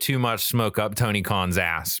blow too much smoke up Tony Khan's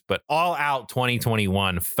ass, but All Out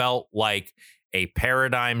 2021 felt like a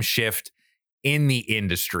paradigm shift in the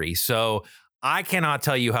industry. So I cannot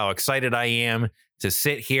tell you how excited I am to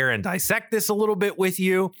sit here and dissect this a little bit with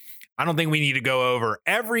you. I don't think we need to go over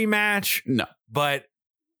every match. No. But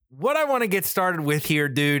what I want to get started with here,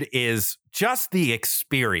 dude, is just the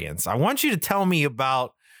experience. I want you to tell me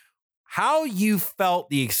about how you felt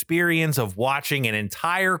the experience of watching an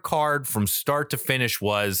entire card from start to finish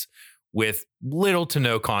was, with little to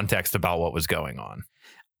no context about what was going on.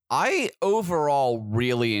 I overall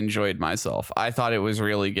really enjoyed myself. I thought it was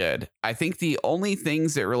really good. I think the only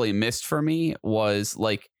things that really missed for me was,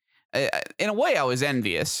 like, in a way I was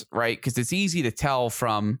envious, right? Because it's easy to tell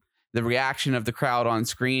from the reaction of the crowd on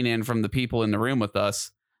screen and from the people in the room with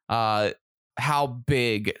us how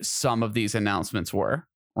big some of these announcements were,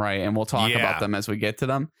 right? And we'll talk about them as we get to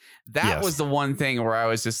them. That was the one thing where I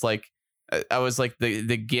was just like, I was like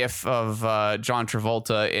the gif of John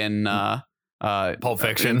Travolta in Pulp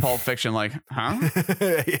Fiction. In Pulp Fiction, like, huh?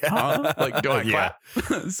 Yeah. Huh? Like, do I clap?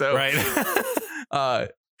 So, right.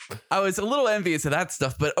 I was a little envious of that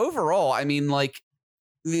stuff, but overall, I mean, like,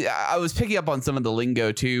 I was picking up on some of the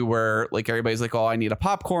lingo too, where like everybody's like, "Oh, I need a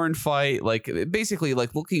popcorn fight," like basically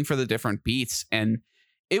like looking for the different beats, and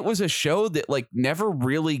it was a show that like never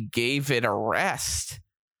really gave it a rest,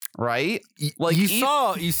 right? Like you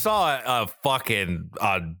saw a fucking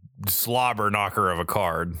slobber knocker of a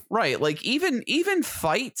card, right? Like even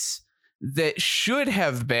fights that should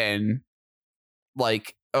have been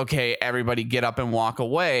like, okay, everybody get up and walk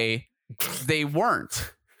away, they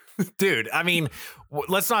weren't. Dude, I mean,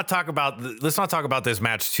 let's not talk about this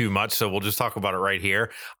match too much, so we'll just talk about it right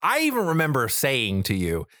here. I even remember saying to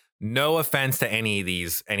you, no offense to any of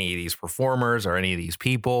these performers or any of these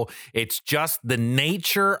people, it's just the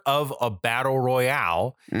nature of a battle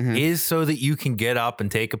royale is so that you can get up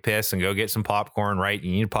and take a piss and go get some popcorn, right?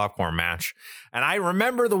 You need a popcorn match. And I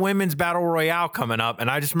remember the women's battle royale coming up,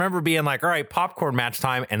 and I just remember being like, all right, popcorn match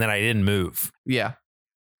time, and then I didn't move. Yeah.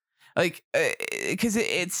 Like, because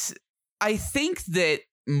I think that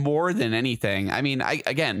more than anything, I mean,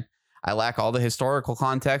 I lack all the historical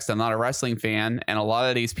context. I'm not a wrestling fan. And a lot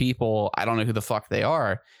of these people, I don't know who the fuck they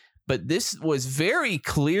are. But this was very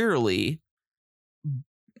clearly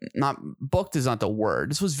not booked is not the word.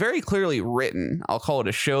 This was very clearly written. I'll call it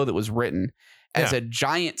a show that was written as a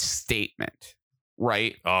giant statement,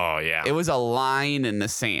 right? Oh, yeah. It was a line in the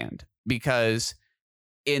sand because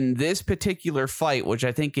in this particular fight, which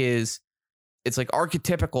I think it's like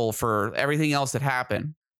archetypical for everything else that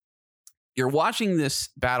happened, you're watching this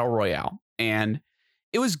battle royale and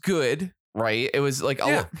it was good, right? It was like,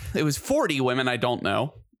 it was 40 women I don't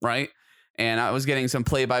know, right? And I was getting some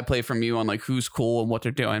play-by-play from you on like who's cool and what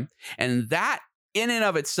they're doing. And that in and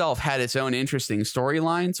of itself had its own interesting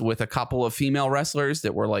storylines with a couple of female wrestlers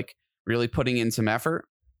that were like really putting in some effort.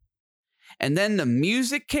 And then the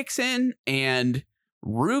music kicks in and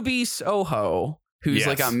Ruby Soho, who's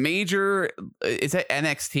like a major, is that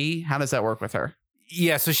NXT? How does that work with her?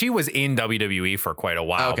 Yeah, so she was in WWE for quite a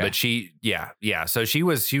while, but so she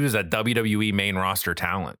was a WWE main roster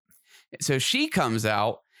talent. So she comes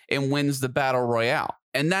out and wins the battle royale.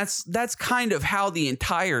 And that's kind of how the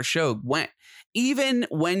entire show went. Even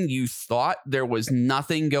when you thought there was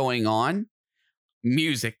nothing going on,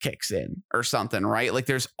 music kicks in or something, right? Like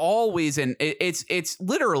there's always it's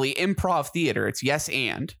literally improv theater. It's yes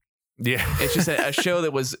and. Yeah. It's just a show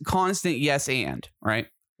that was constant yes and, right?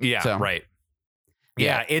 Yeah, so, right.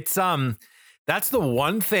 Yeah, it's that's the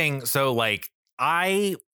one thing. So like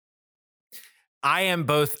I am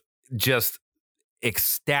both just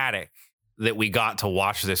ecstatic that we got to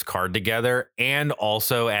watch this card together and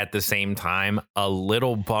also at the same time a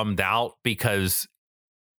little bummed out because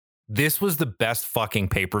this was the best fucking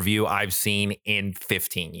pay-per-view I've seen in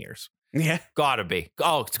 15 years. Yeah. Gotta be.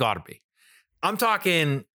 Oh, it's gotta be. I'm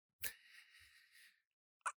talking.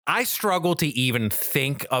 I struggle to even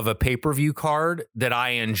think of a pay-per-view card that I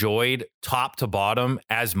enjoyed top to bottom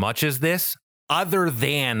as much as this, other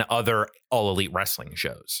than other All Elite Wrestling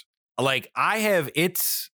shows. Like all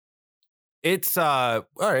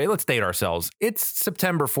right, let's date ourselves. It's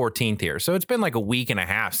September 14th here. So it's been like a week and a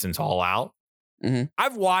half since All Out. Mm-hmm.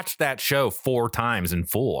 I've watched that show 4 times in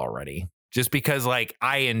full already, just because like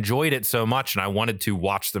I enjoyed it so much and I wanted to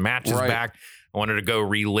watch the matches back. I wanted to go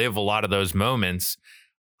relive a lot of those moments.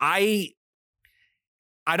 I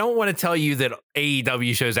don't want to tell you that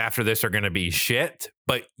AEW shows after this are going to be shit,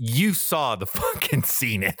 but you saw the fucking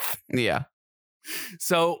Zenith. Yeah.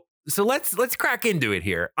 So let's crack into it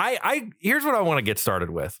here. Here's what I want to get started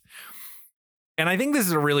with. And I think this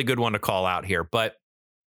is a really good one to call out here, but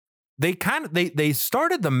they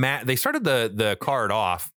started the card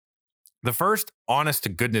off. The first honest to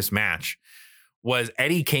goodness match was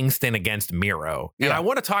Eddie Kingston against Miro. And I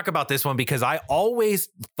want to talk about this one because I always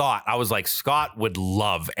thought, I was like, Scott would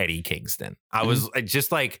love Eddie Kingston. I was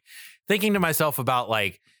just like thinking to myself about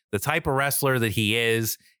like the type of wrestler that he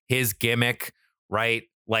is, his gimmick, right?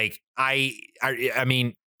 Like I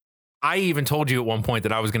mean, I even told you at one point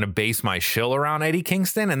that I was going to base my shill around Eddie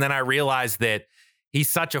Kingston. And then I realized that he's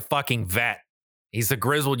such a fucking vet. He's a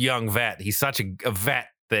grizzled young vet. He's such a vet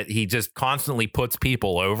that he just constantly puts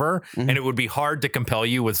people over, and it would be hard to compel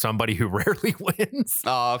you with somebody who rarely wins.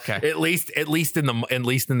 Oh, okay. At least in the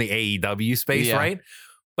AEW space, right?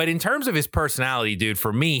 But in terms of his personality, dude,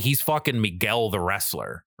 for me, he's fucking Miguel the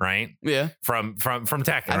wrestler, right? Yeah. From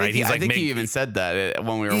Tekken, right? I think he even said that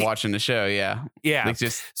when we were watching the show. Yeah. Yeah. Like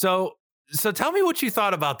just so tell me what you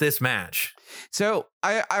thought about this match. So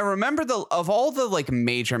I remember of all the like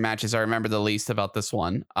major matches, I remember the least about this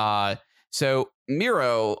one. So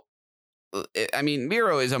Miro, I mean,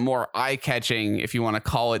 Miro is a more eye-catching, if you want to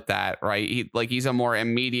call it that, right? He's a more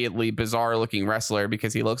immediately bizarre-looking wrestler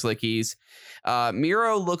because he looks like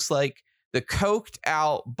Miro looks like the coked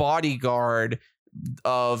out bodyguard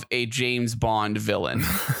of a James Bond villain.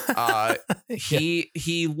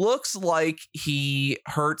 He looks like he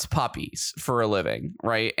hurts puppies for a living,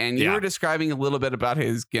 right? And you were describing a little bit about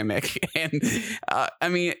his gimmick, and I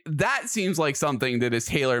mean, that seems like something that is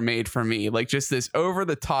tailor made for me, like just this over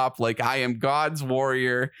the top, like I am God's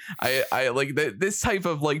warrior. I like this type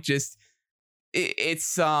of like just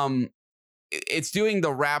it's doing the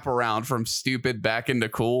wraparound from stupid back into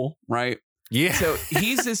cool, right? Yeah. So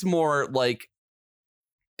he's this more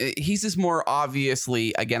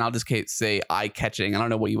obviously, again, I'll just say eye-catching. I don't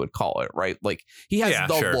know what you would call it, right? Like he has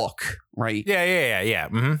look, right? Yeah.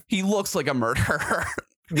 Mm-hmm. He looks like a murderer.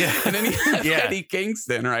 Yeah. And then he has Eddie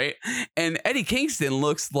Kingston, right? And Eddie Kingston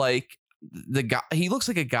looks like the guy. He looks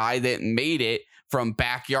like a guy that made it from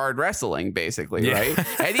backyard wrestling, basically, right?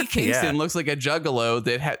 Eddie Kingston looks like a juggalo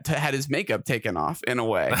that had his makeup taken off in a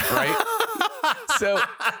way, right? So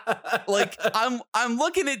like I'm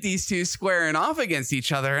looking at these two squaring off against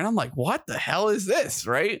each other and I'm like, what the hell is this?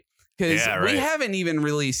 Right. Because we haven't even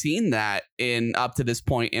really seen that up to this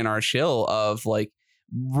point in our shill of like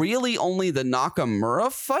really only the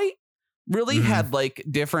Nakamura fight really had like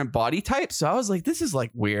different body types. So I was like, this is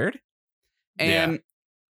like weird. And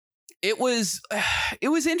it was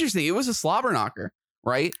interesting. It was a slobber knocker,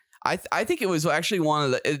 right? I think it was actually one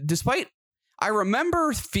of the, despite I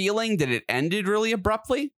remember feeling that it ended really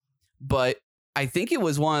abruptly, but I think it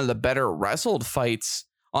was one of the better wrestled fights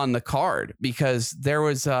on the card because there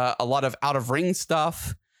was a lot of out of ring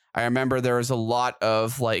stuff. I remember there was a lot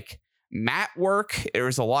of like mat work. There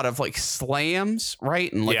was a lot of like slams,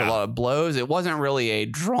 right? And like a lot of blows. It wasn't really a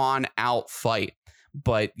drawn out fight.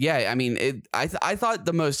 But yeah, I mean, I thought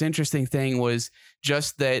the most interesting thing was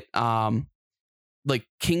just that like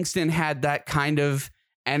Kingston had that kind of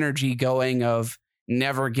energy going of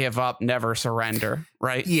never give up, never surrender,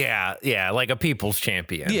 right? Yeah, like a people's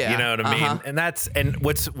champion. Yeah, you know what I mean? And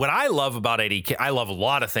what I love about I love a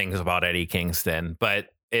lot of things about Eddie Kingston, but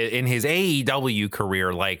in his AEW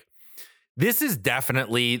career, like this is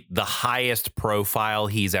definitely the highest profile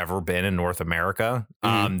he's ever been in North America.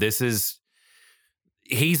 This is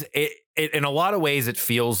in a lot of ways, it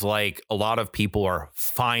feels like a lot of people are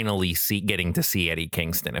finally getting to see Eddie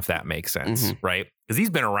Kingston, if that makes sense, right? Because he's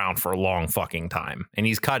been around for a long fucking time, and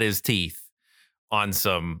he's cut his teeth on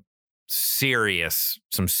some serious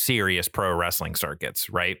pro wrestling circuits,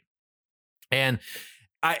 right? And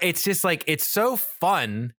it's just like it's so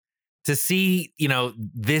fun to see, you know,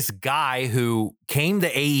 this guy who came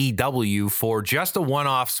to AEW for just a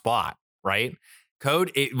one-off spot, right?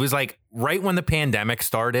 It was like right when the pandemic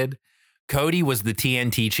started. Cody was the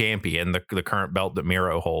TNT champion, the current belt that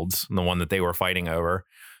Miro holds, the one that they were fighting over.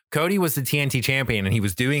 Cody was the TNT champion, and he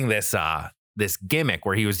was doing this this gimmick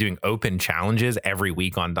where he was doing open challenges every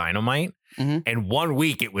week on Dynamite. And 1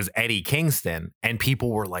 week it was Eddie Kingston, and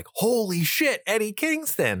people were like, holy shit, Eddie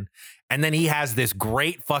Kingston. And then he has this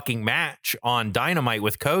great fucking match on Dynamite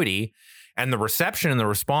with Cody, and the reception and the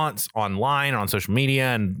response online, on social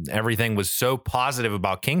media and everything was so positive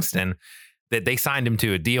about Kingston that they signed him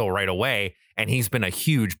to a deal right away. And he's been a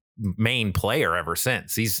huge main player ever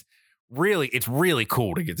since. It's really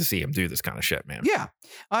cool to get to see him do this kind of shit, man. Yeah.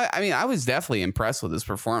 I mean, I was definitely impressed with his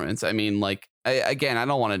performance. I mean, like, I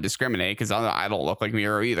don't want to discriminate because I don't look like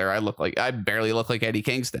Miro either. I barely look like Eddie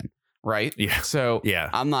Kingston. Right. Yeah. So yeah,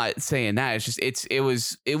 I'm not saying that. It's just it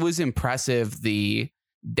was impressive, the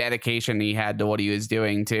dedication he had to what he was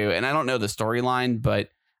doing too. And I don't know the storyline, but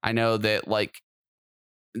I know that, like,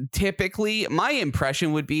 typically my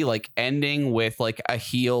impression would be like ending with like a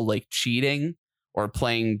heel like cheating or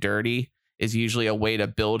playing dirty is usually a way to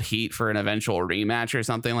build heat for an eventual rematch or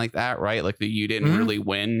something like that, right? Like the you didn't really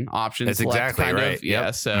win option. That's select exactly kind right. of.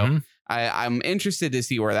 Yeah. So I'm interested to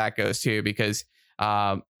see where that goes too, because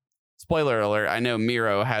spoiler alert, I know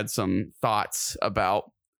Miro had some thoughts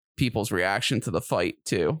about people's reaction to the fight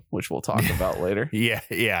too, which we'll talk about later.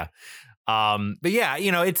 Yeah. But yeah,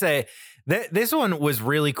 you know, this one was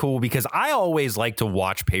really cool because I always like to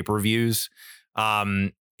watch pay-per-views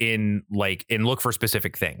in look for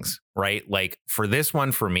specific things, right? Like for this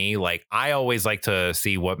one, for me, like I always like to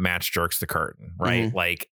see what match jerks the curtain, right?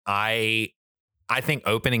 Like I think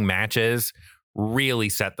opening matches really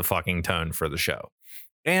set the fucking tone for the show.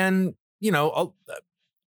 And, you know,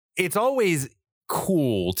 it's always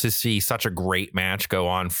cool to see such a great match go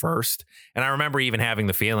on first. And I remember even having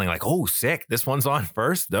the feeling like, oh, sick, this one's on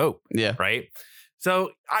first. Dope. Yeah. Right.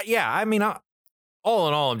 So, I mean, all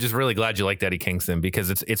in all, I'm just really glad you liked Eddie Kingston,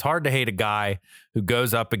 because it's hard to hate a guy who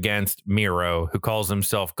goes up against Miro, who calls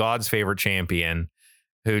himself God's favorite champion,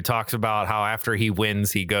 who talks about how after he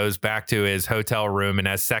wins, he goes back to his hotel room and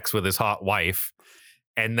has sex with his hot wife,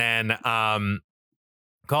 and then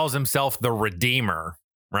calls himself the Redeemer.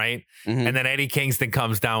 Right. And then Eddie Kingston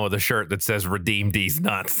comes down with a shirt that says redeem these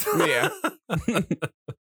nuts. Yeah.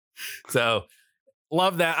 So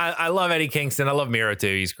love that. I love Eddie Kingston. I love Miro too.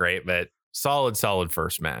 He's great, but solid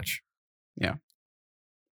first match. Yeah.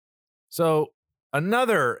 So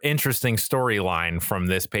another interesting storyline from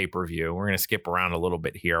this pay-per-view, we're going to skip around a little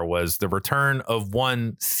bit here, was the return of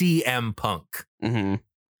one CM Punk.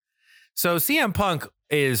 So CM Punk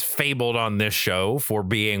is fabled on this show for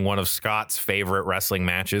being one of Scott's favorite wrestling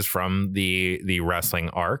matches from the wrestling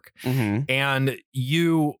arc. And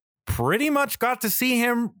you pretty much got to see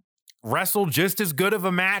him wrestle just as good of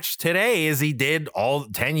a match today as he did all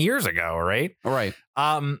 10 years ago, right? Right.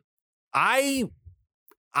 I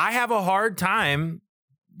have a hard time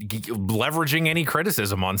leveraging any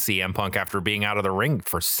criticism on CM Punk after being out of the ring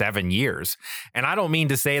for 7 years. And I don't mean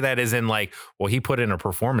to say that as in like, well, he put in a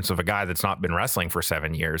performance of a guy that's not been wrestling for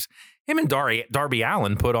 7 years. Him and Darby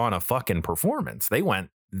Allin put on a fucking performance. They went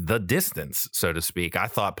the distance, so to speak. I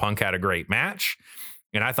thought Punk had a great match,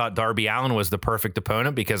 and I thought Darby Allin was the perfect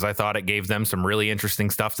opponent because I thought it gave them some really interesting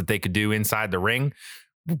stuff that they could do inside the ring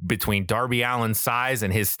between Darby Allin's size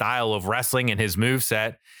and his style of wrestling and his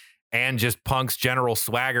moveset, and just Punk's general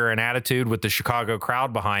swagger and attitude with the Chicago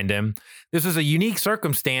crowd behind him. This was a unique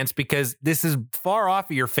circumstance because this is far off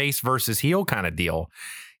of your face versus heel kind of deal.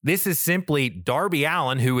 This is simply Darby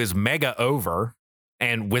Allin, who is mega over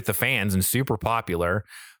and with the fans and super popular,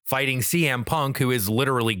 fighting CM Punk, who is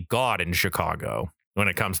literally God in Chicago when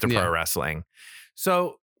it comes to pro wrestling.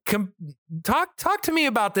 So talk to me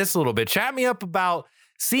about this a little bit. Chat me up about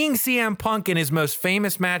seeing CM Punk in his most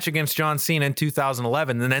famous match against John Cena in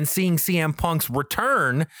 2011, and then seeing CM Punk's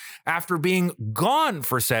return after being gone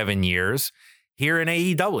for 7 years here in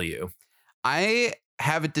AEW. I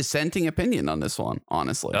have a dissenting opinion on this one,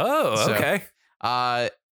 honestly. Oh, okay.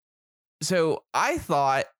 So I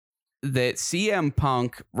thought that CM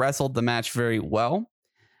Punk wrestled the match very well.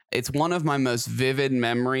 It's one of my most vivid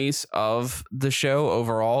memories of the show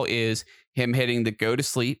overall is him hitting the go to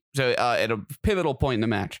sleep. So at a pivotal point in the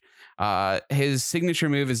match, his signature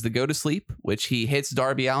move is the go to sleep, which he hits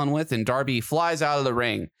Darby Allin with, and Darby flies out of the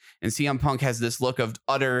ring. And CM Punk has this look of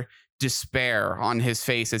utter despair on his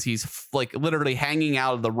face as he's like literally hanging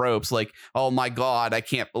out of the ropes. Like, oh my God, I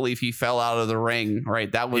can't believe he fell out of the ring.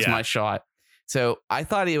 Right. That was my shot. So I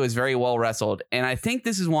thought it was very well wrestled. And I think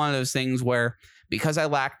this is one of those things where, because I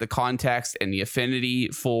lacked the context and the affinity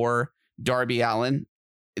for Darby Allin,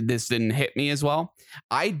 this didn't hit me as well.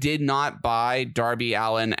 I did not buy Darby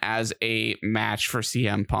Allin as a match for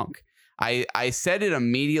CM Punk. I said it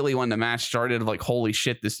immediately when the match started, like, holy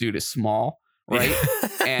shit, this dude is small, right?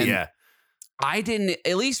 And I didn't,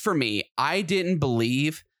 at least for me, I didn't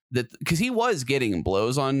believe that, because he was getting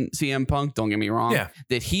blows on CM Punk, don't get me wrong,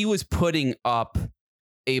 that he was putting up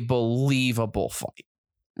a believable fight,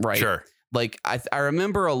 right? Sure. Like, I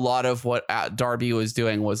remember a lot of what Darby was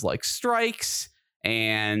doing was like strikes,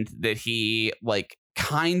 and that he like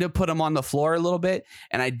kind of put him on the floor a little bit.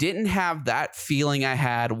 And I didn't have that feeling I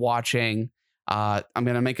had watching. I'm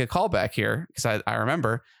going to make a callback here because I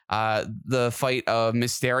remember the fight of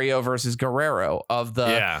Mysterio versus Guerrero, of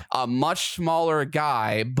a much smaller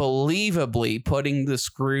guy believably putting the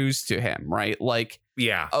screws to him, right? Like,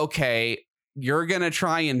 okay, you're going to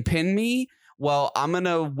try and pin me. Well, I'm going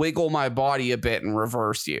to wiggle my body a bit and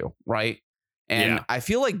reverse you, right? And I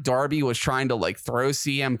feel like Darby was trying to like throw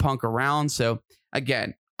CM Punk around. So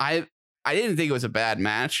again, I didn't think it was a bad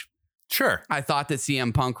match. Sure. I thought that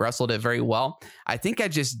CM Punk wrestled it very well. I think I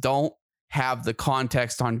just don't have the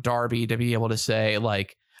context on Darby to be able to say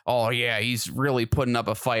like, oh yeah, he's really putting up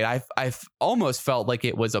a fight. I've almost felt like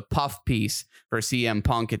it was a puff piece for CM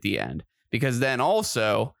Punk at the end, because then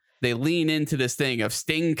also they lean into this thing of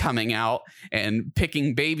Sting coming out and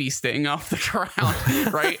picking baby Sting off the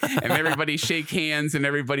ground, right? And everybody shake hands and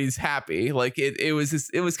everybody's happy. Like it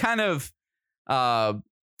was kind of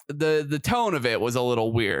the tone of it was a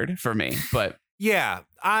little weird for me, but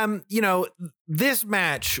this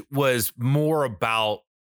match was more about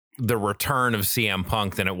the return of CM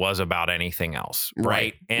Punk than it was about anything else,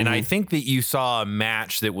 right? And I think that you saw a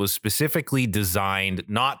match that was specifically designed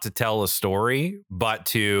not to tell a story, but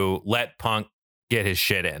to let Punk get his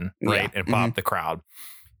shit in, right? And pop the crowd.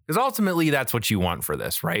 Because ultimately that's what you want for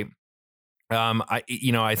this, right?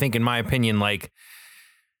 I think in my opinion, like,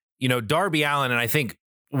 Darby Allin, and I think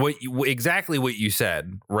exactly what you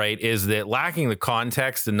said, right, is that lacking the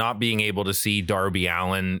context and not being able to see Darby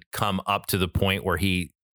Allin come up to the point where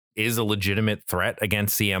he is a legitimate threat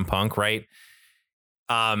against CM Punk, right?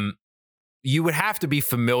 You would have to be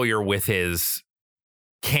familiar with his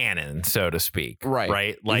canon, so to speak,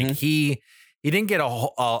 right? Like he didn't get a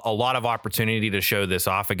lot of opportunity to show this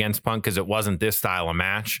off against Punk because it wasn't this style of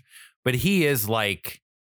match, but he is like,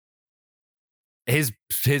 his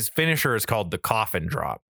finisher is called the coffin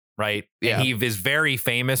drop, right? Yeah. And he is very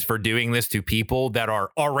famous for doing this to people that are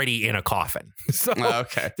already in a coffin. So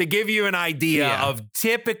to give you an idea of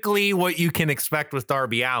typically what you can expect with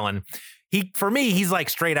Darby Allin, for me, he's like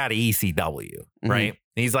straight out of ECW, right?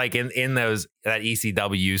 He's like in that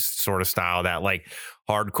ECW sort of style, that like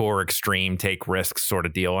hardcore extreme take risks sort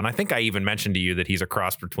of deal. And I think I even mentioned to you that he's a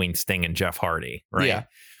cross between Sting and Jeff Hardy, right? Yeah.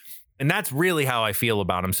 And that's really how I feel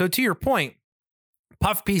about him. So to your point,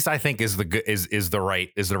 puff piece, I think is the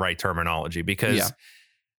right terminology, because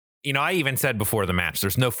I even said before the match,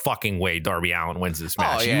 there's no fucking way Darby Allin wins this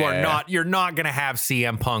match. You're not going to have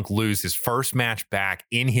CM Punk lose his first match back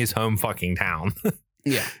in his home fucking town.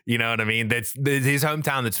 Yeah. You know what I mean? That's his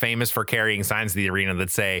hometown that's famous for carrying signs to the arena that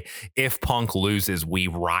say, if Punk loses, we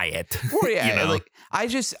riot. Well, yeah. Like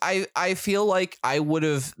I feel like I would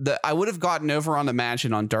have gotten over on the match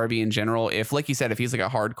and on Darby in general if, like you said, if he's like a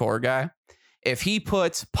hardcore guy. If he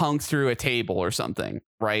puts Punk through a table or something,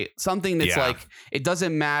 right? Something that's like, it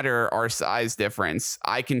doesn't matter our size difference.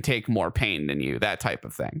 I can take more pain than you, that type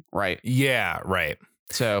of thing, right? Yeah, right.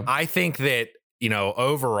 So I think that,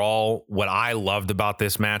 overall, what I loved about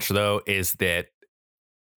this match, though, is that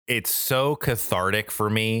it's so cathartic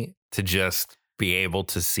for me to just be able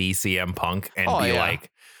to see CM Punk and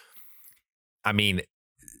like, I mean,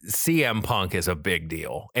 CM Punk is a big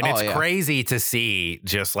deal, and it's crazy to see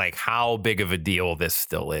just like how big of a deal this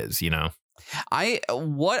still is,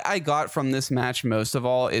 What I got from this match most of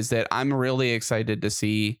all is that I'm really excited to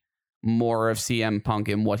see more of CM Punk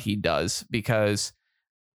and what he does, because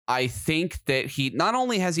I think that he not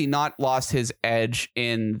only has he not lost his edge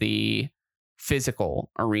in the physical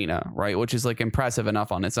arena, right, which is like impressive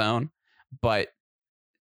enough on its own, but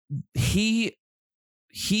he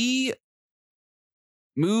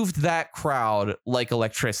moved that crowd like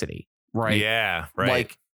electricity, right? Yeah, right.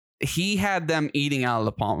 Like he had them eating out of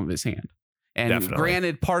the palm of his hand. And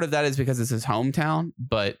granted, part of that is because it's his hometown,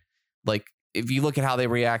 but like if you look at how they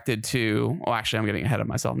reacted to, actually I'm getting ahead of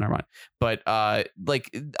myself, never mind. But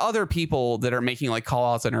like other people that are making like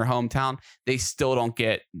call outs in her hometown, they still don't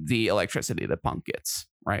get the electricity that Punk gets.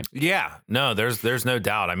 Right. Yeah, no, there's no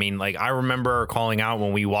doubt. I mean, like I remember calling out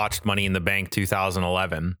when we watched Money in the Bank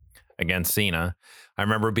 2011 against Cena. I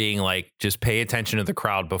remember being like, just pay attention to the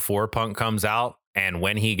crowd before Punk comes out and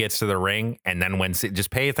when he gets to the ring, and then just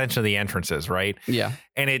pay attention to the entrances, right? Yeah.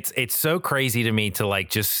 And it's so crazy to me to like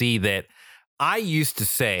just see that. I used to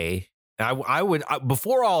say, I would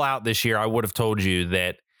before All Out this year, I would have told you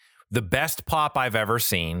that the best pop I've ever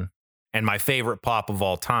seen And my favorite pop of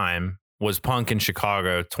all time was Punk in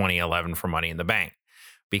Chicago 2011 for Money in the Bank,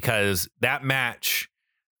 because that match,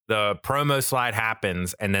 the promo slide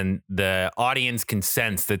happens and then the audience can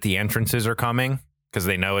sense that the entrances are coming because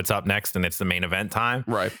they know it's up next and it's the main event time.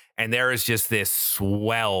 Right. And there is just this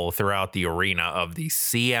swell throughout the arena of the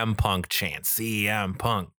CM Punk chant, CM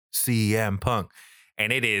Punk, CM Punk.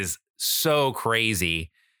 And it is so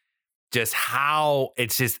crazy just how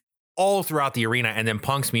it's just all throughout the arena. And then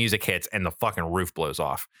Punk's music hits and the fucking roof blows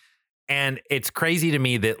off. And it's crazy to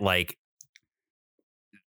me that like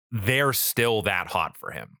they're still that hot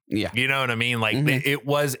for him. Yeah. You know what I mean? Like it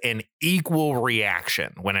was an equal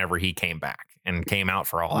reaction whenever he came back and came out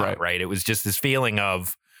for All Out, right? It was just this feeling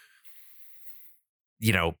of,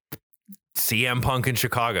 you know, CM Punk in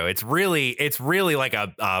Chicago. It's really like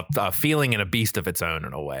a feeling and a beast of its own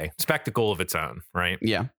in a way, spectacle of its own, right?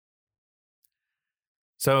 Yeah.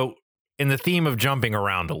 So in the theme of jumping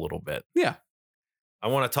around a little bit, I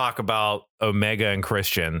want to talk about Omega and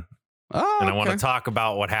Christian. Oh, and I want to talk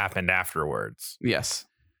about what happened afterwards. Yes.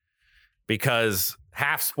 Because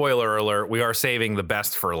half spoiler alert, we are saving the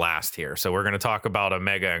best for last here. So we're going to talk about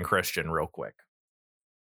Omega and Christian real quick.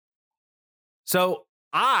 So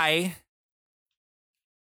I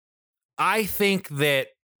think that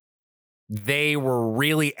they were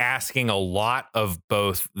really asking a lot of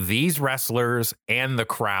both these wrestlers and the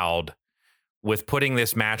crowd with putting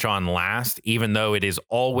this match on last, even though it is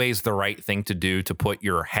always the right thing to do to put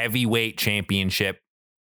your heavyweight championship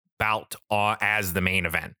bout as the main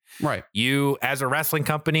event. Right. You, as a wrestling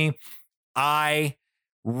company, I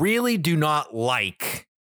really do not like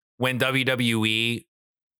when WWE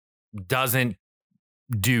doesn't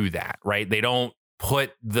do that, right? They don't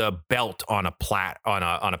put the belt on a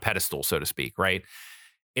on a pedestal, so to speak, right?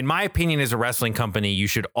 In my opinion, as a wrestling company, you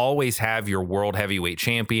should always have your world heavyweight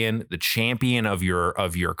champion, the champion of your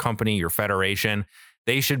company, your federation.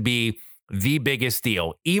 They should be the biggest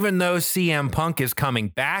deal. Even though CM Punk is coming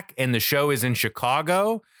back and the show is in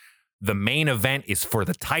Chicago, the main event is for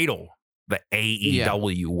the title, the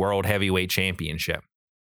AEW World Heavyweight Championship.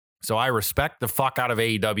 So I respect the fuck out of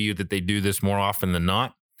AEW that they do this more often than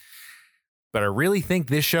not. But I really think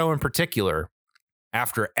this show in particular,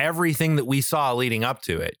 after everything that we saw leading up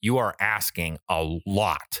to it, you are asking a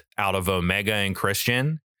lot out of Omega and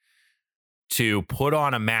Christian to put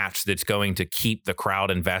on a match that's going to keep the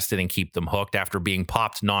crowd invested and keep them hooked after being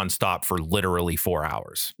popped nonstop for literally 4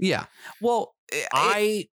 hours. Yeah. Well,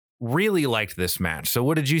 I really liked this match. So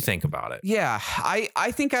what did you think about it? Yeah,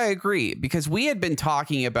 I think I agree, because we had been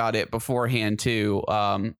talking about it beforehand too,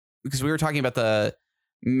 because we were talking about the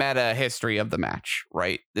meta history of the match,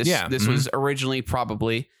 right? This was originally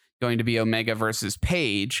probably going to be Omega versus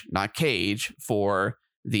Page, not Cage, for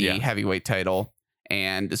the heavyweight title.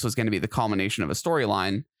 And this was going to be the culmination of a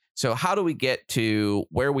storyline. So how do we get to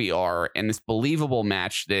where we are in this believable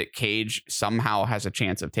match that Cage somehow has a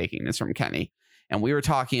chance of taking this from Kenny? And we were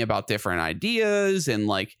talking about different ideas and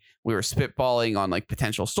like we were spitballing on like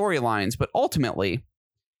potential storylines, but ultimately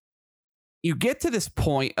you get to this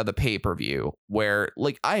point of the pay-per-view where,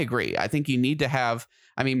 like, I agree. I think you need to have,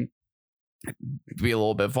 I mean, be a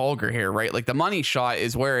little bit vulgar here, right? Like the money shot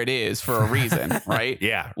is where it is for a reason, right?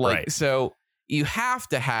 Yeah, like, right. So you have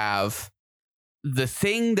to have the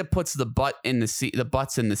thing that puts the butts in the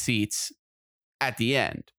seats at the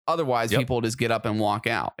end. Otherwise, people just get up and walk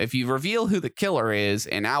out. If you reveal who the killer is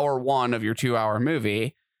in hour 1 of your 2-hour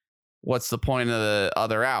movie, what's the point of the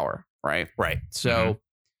other hour, right? Right. So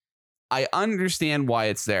I understand why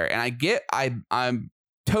it's there. And I'm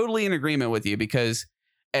totally in agreement with you, because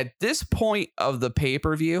at this point of the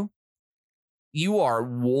pay-per-view, you are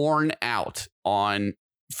worn out on,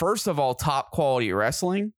 first of all, top quality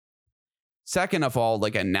wrestling. Second of all,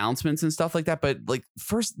 like announcements and stuff like that. But like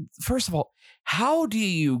first of all, how do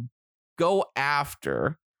you go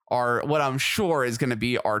after what I'm sure is going to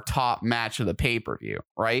be our top match of the pay-per-view,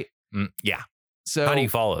 right? Yeah. So how do you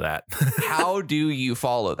follow that? How do you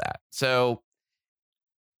follow that? So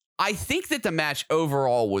I think that the match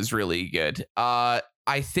overall was really good. I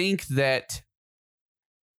think that,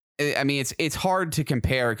 I mean, it's hard to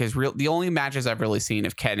compare because the only matches I've really seen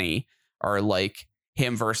of Kenny are like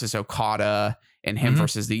him versus Okada and him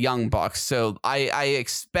versus the Young Bucks. So I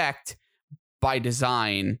expect by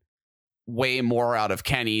design way more out of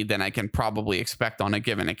Kenny than I can probably expect on a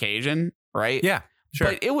given occasion, right? Yeah. Sure.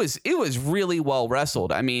 But it was really well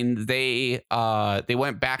wrestled. I mean, they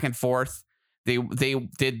went back and forth. They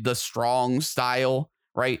did the strong style,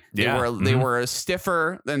 right? Yeah. They were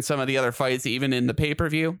stiffer than some of the other fights, even in the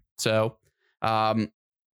pay-per-view. So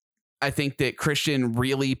I think that Christian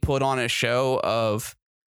really put on a show of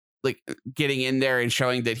like getting in there and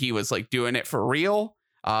showing that he was like doing it for real.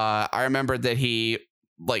 I remember that he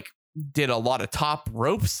like did a lot of top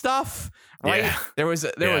rope stuff, right? Yeah. There was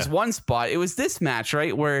one spot. It was this match,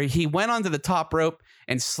 right, where he went onto the top rope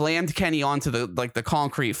and slammed Kenny onto the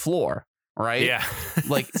concrete floor, right? Yeah.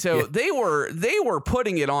 Like, so Yeah. they were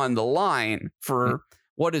putting it on the line for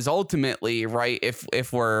what is ultimately, right,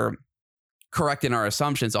 if we're correct in our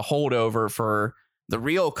assumptions, a holdover for the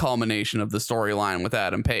real culmination of the storyline with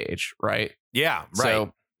Adam Page, right? Yeah, right.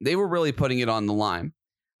 So they were really putting it on the line.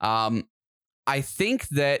 I think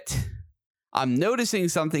that I'm noticing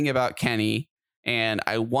something about Kenny, and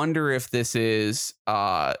I wonder if this is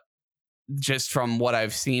just from what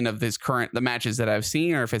I've seen of the matches that I've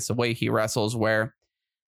seen, or if it's the way he wrestles, where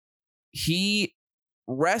he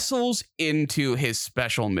wrestles into his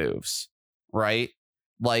special moves, right?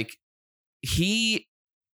 Like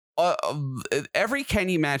every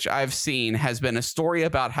Kenny match I've seen has been a story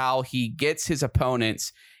about how he gets his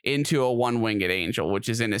opponents into a one-winged angel, which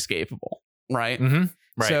is inescapable, right? Mm-hmm.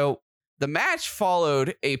 Right. So the match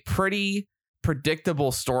followed a pretty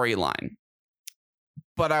predictable storyline,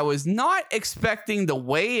 but I was not expecting the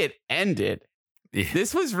way it ended. Yeah.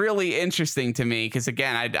 This was really interesting to me because,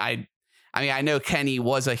 again, I mean, I know Kenny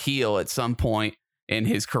was a heel at some point in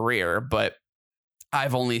his career, but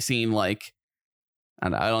I've only seen like,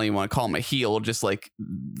 and I don't even want to call him a heel, just like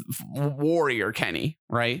Warrior Kenny,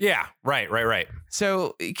 right? Yeah, right.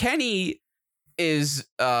 So Kenny is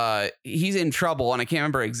he's in trouble, and I can't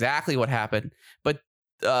remember exactly what happened, but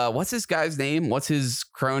what's this guy's name? What's his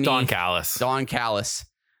crony? Don Callis. Don Callis.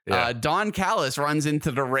 Yeah. Don Callis runs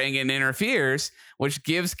into the ring and interferes, which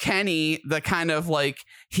gives Kenny the kind of like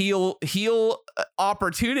heel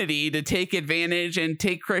opportunity to take advantage and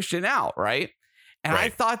take Christian out, right? And I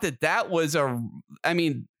thought that was I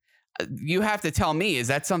mean, you have to tell me, is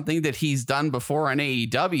that something that he's done before in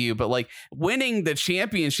AEW? But like winning the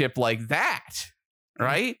championship like that,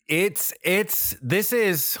 right? This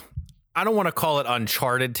is, I don't want to call it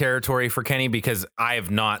uncharted territory for Kenny because I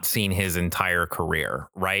have not seen his entire career,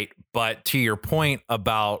 right? But to your point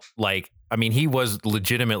about like, I mean, he was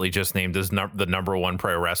legitimately just named as the number one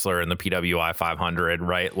pro wrestler in the PWI 500,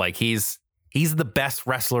 right? Like he's the best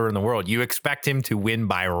wrestler in the world. You expect him to win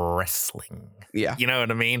by wrestling. Yeah. You know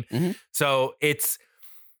what I mean? Mm-hmm. So it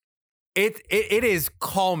is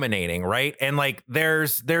culminating, right? And like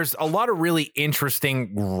there's a lot of really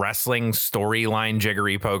interesting wrestling storyline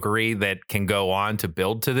jiggery pokery that can go on to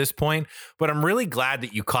build to this point. But I'm really glad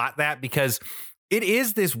that you caught that because it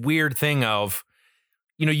is this weird thing of,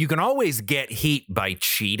 you know, you can always get heat by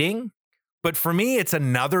cheating. But for me, it's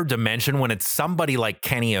another dimension when it's somebody like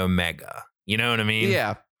Kenny Omega. You know what I mean?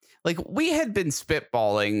 Yeah. Like we had been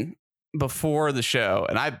spitballing before the show,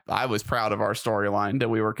 and I was proud of our storyline that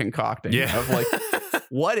we were concocting. Yeah. Of like,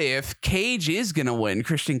 what if Cage is going to win?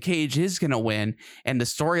 Christian Cage is going to win. And the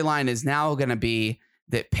storyline is now going to be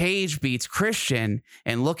that Page beats Christian,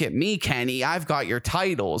 and look at me, Kenny, I've got your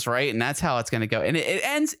titles, right? And that's how it's going to go. And it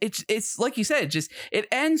ends, it's like you said, it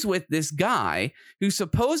ends with this guy who's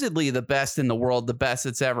supposedly the best in the world, the best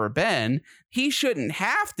it's ever been. He shouldn't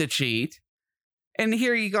have to cheat. And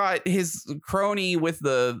here you got his crony with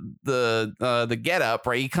the get up,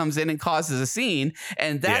 right? He comes in and causes a scene,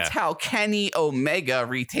 and that's how Kenny Omega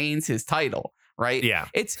retains his title, right? Yeah.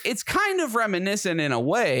 It's kind of reminiscent in a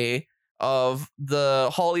way of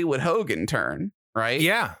the Hollywood Hogan turn, right?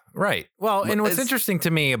 Yeah, right. Well, and what's interesting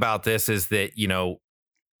to me about this is that, you know,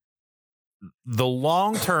 the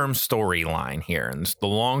long-term storyline here and the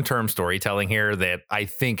long-term storytelling here that I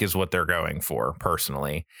think is what they're going for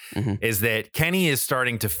personally is that Kenny is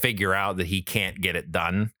starting to figure out that he can't get it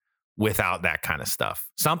done without that kind of stuff.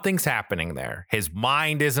 Something's happening there. His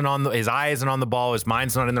mind isn't his eye isn't on the ball. His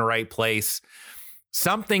mind's not in the right place.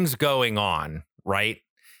 Something's going on, right?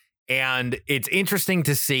 And it's interesting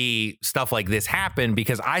to see stuff like this happen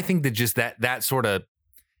because I think that just that sort of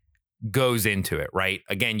goes into it, right?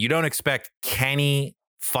 Again, you don't expect Kenny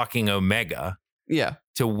fucking Omega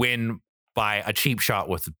to win by a cheap shot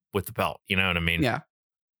with the belt. You know what I mean? Yeah.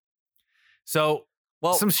 So,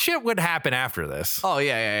 well, some shit would happen after this. Oh,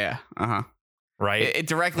 yeah. Uh-huh. Right? It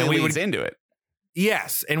directly leads into it.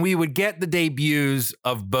 Yes. And we would get the debuts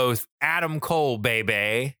of both Adam Cole,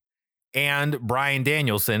 baby, and Bryan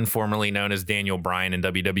Danielson, formerly known as Daniel Bryan in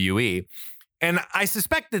WWE. And I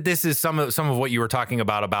suspect that this is some of what you were talking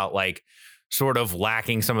about like sort of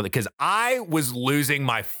lacking some of the, because I was losing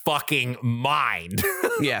my fucking mind.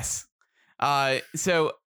 Yes.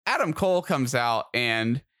 So Adam Cole comes out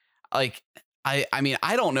and like, I mean,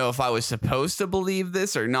 I don't know if I was supposed to believe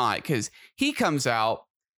this or not, because he comes out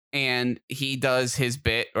and he does his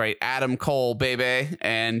bit, right? Adam Cole, baby.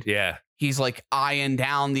 And Yeah. he's like eyeing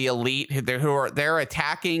down the elite they're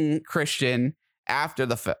attacking Christian after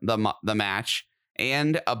the match,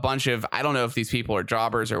 and a bunch of, I don't know if these people are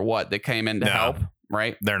jobbers or what, that came in to help,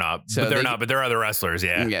 right? They're not. So but they're other wrestlers,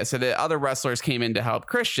 yeah. Yeah, so the other wrestlers came in to help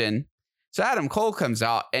Christian. So Adam Cole comes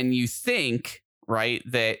out, and you think, right,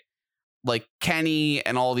 that like Kenny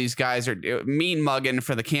and all these guys are mean mugging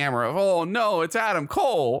for the camera of, oh no, it's Adam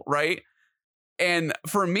Cole, right? And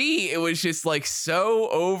for me, it was just like so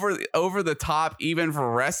over the top, even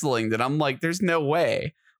for wrestling, that I'm like, there's no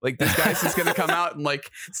way. Like, this guy's just going to come out and like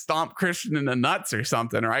stomp Christian in the nuts or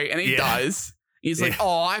something, right? And he does. He's like,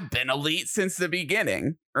 oh, I've been elite since the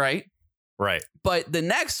beginning, right? Right. But the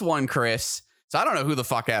next one, Chris, so I don't know who the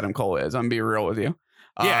fuck Adam Cole is. I'm going to be real with you.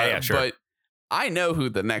 Yeah, sure. But I know who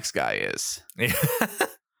the next guy is.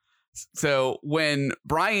 So when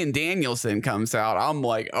Bryan Danielson comes out, I'm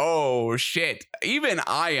like, oh shit. Even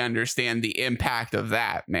I understand the impact of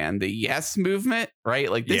that, man. The yes movement, right?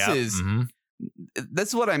 Like this is,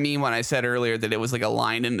 that's what I mean when I said earlier that it was like a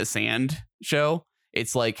line in the sand show.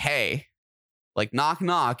 It's like, hey, like knock,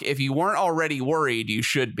 knock. If you weren't already worried, you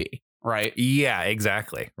should be, right? Yeah,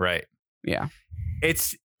 exactly. Right. Yeah.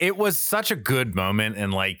 It was such a good moment,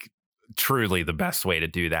 and like truly the best way to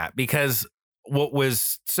do that, because what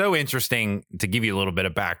was so interesting, to give you a little bit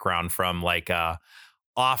of background from like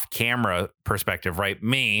off camera perspective, right?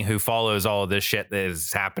 Me, who follows all of this shit that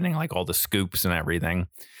is happening, like all the scoops and everything.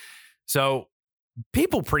 So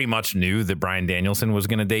people pretty much knew that Bryan Danielson was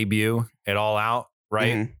going to debut at All Out,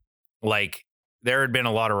 right? Mm-hmm. Like there had been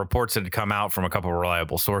a lot of reports that had come out from a couple of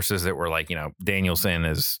reliable sources that were like, you know, Danielson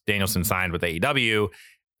signed with AEW,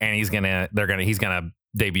 and he's going to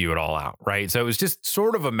debut it All Out, right? So it was just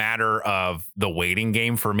sort of a matter of the waiting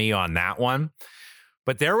game for me on that one.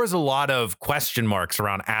 But there was a lot of question marks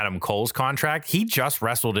around Adam Cole's contract. He just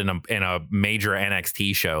wrestled in a major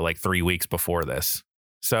NXT show like 3 weeks before this.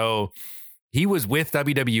 So he was with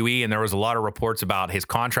WWE, and there was a lot of reports about his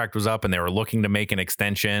contract was up and they were looking to make an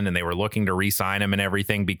extension and they were looking to re-sign him and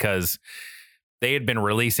everything, because they had been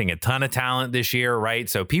releasing a ton of talent this year, right?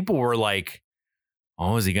 So people were like,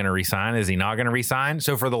 oh, is he going to resign? Is he not going to resign?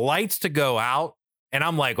 So for the lights to go out, and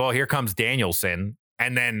I'm like, oh, here comes Danielson,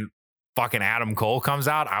 and then fucking Adam Cole comes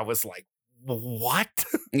out, I was like, what?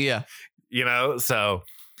 Yeah. You know, so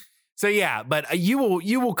yeah, but you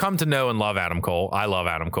will come to know and love Adam Cole. I love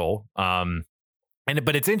Adam Cole.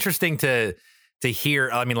 But it's interesting to hear.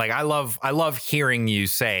 I mean, like I love hearing you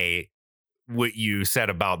say what you said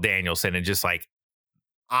about Danielson, and just like,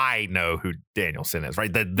 I know who Danielson is,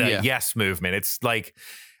 right? The yes movement. It's like,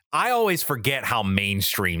 I always forget how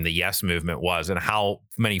mainstream the yes movement was and how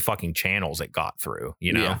many fucking channels it got through,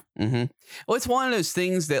 you know? Yeah. Mm-hmm. Well, it's one of those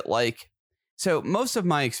things that like, so most of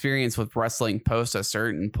my experience with wrestling post a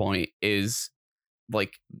certain point is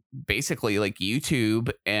like basically like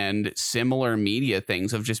YouTube and similar media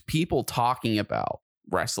things of just people talking about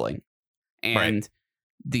wrestling. And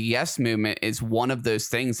the yes movement is one of those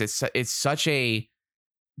things. It's such a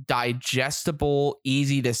digestible,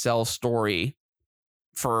 easy to sell story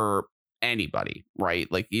for anybody,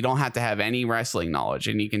 right? Like you don't have to have any wrestling knowledge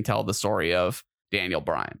and you can tell the story of Daniel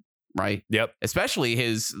Bryan, right? Yep. Especially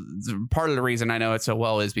part of the reason I know it so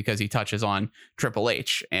well is because he touches on Triple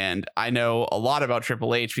H, and I know a lot about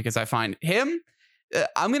Triple H because I find him,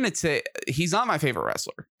 I'm going to say he's not my favorite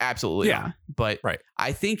wrestler. Absolutely not. But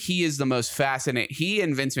I think he is the most fascinating. He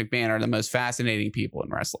and Vince McMahon are the most fascinating people in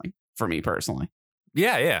wrestling for me personally.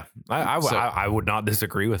 Yeah. I would not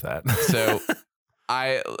disagree with that. So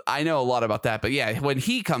I know a lot about that, but yeah, when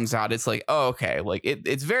he comes out, it's like, oh, okay. Like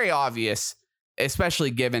it's very obvious, especially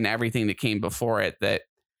given everything that came before it, that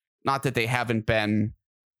not that they haven't been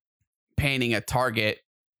painting a target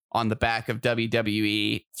on the back of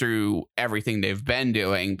WWE through everything they've been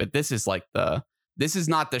doing. But this is like this is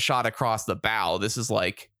not the shot across the bow. This is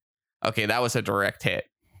like, okay, that was a direct hit.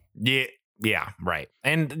 Yeah, right.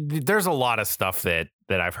 And there's a lot of stuff that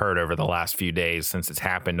I've heard over the last few days since it's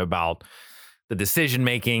happened about the decision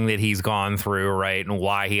making that he's gone through, right? And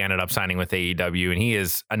why he ended up signing with AEW. And he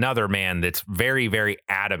is another man that's very, very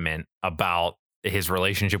adamant about his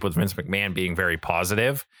relationship with Vince McMahon being very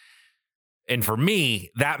positive. And for me,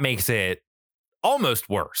 that makes it almost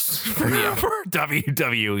worse for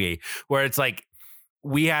WWE, where it's like,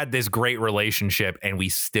 we had this great relationship and we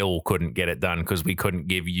still couldn't get it done because we couldn't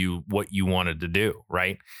give you what you wanted to do.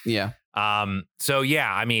 Right. Yeah. So,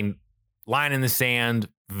 yeah, I mean, line in the sand,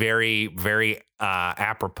 very, very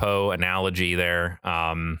apropos analogy there.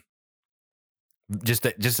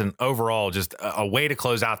 Just an overall, just a way to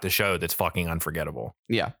close out the show that's fucking unforgettable.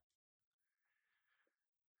 Yeah.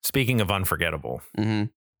 Speaking of unforgettable,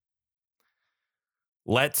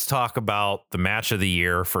 let's talk about the match of the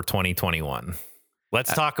year for 2021.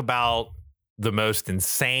 Let's talk about the most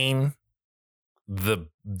insane, the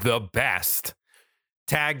best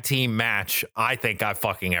tag team match I think I've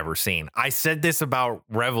fucking ever seen. I said this about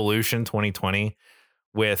Revolution 2020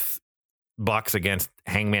 with Bucks against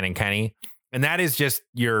Hangman and Kenny, and that is just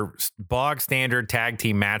your bog standard tag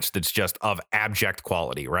team match that's just of abject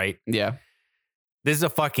quality, right? Yeah. This is a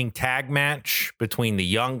fucking tag match between the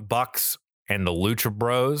Young Bucks and the Lucha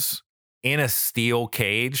Bros in a steel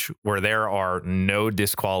cage where there are no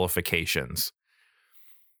disqualifications.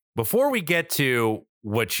 Before we get to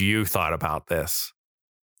what you thought about this,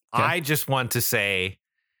 okay, I just want to say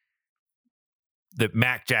that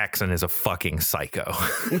Mac Jackson is a fucking psycho.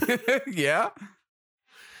 Yeah.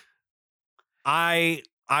 I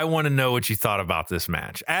want to know what you thought about this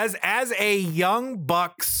match. As a Young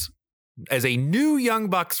Bucks, as a new Young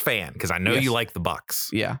Bucks fan, because I know you like the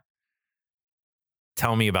Bucks. Yeah.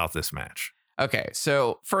 Tell me about this match. Okay,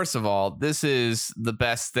 so first of all, this is the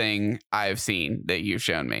best thing I've seen that you've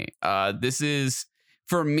shown me. This is,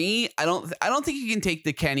 for me, I don't think you can take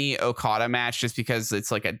the Kenny Okada match just because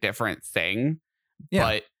it's like a different thing. Yeah.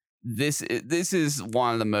 But this is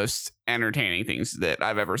one of the most entertaining things that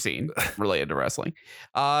I've ever seen related to wrestling.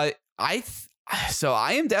 So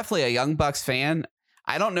I am definitely a Young Bucks fan.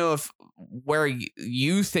 I don't know if where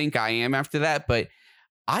you think I am after that, but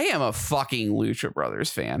I am a fucking Lucha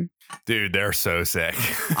Brothers fan. Dude, they're so sick.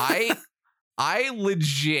 I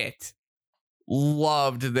legit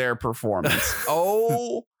loved their performance.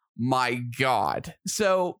 Oh my God.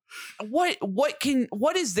 So what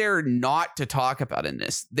is there not to talk about in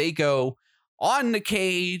this? They go on the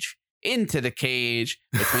cage, into the cage,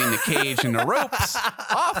 between the cage and the ropes,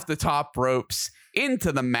 off the top ropes,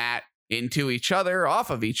 into the mat, into each other, off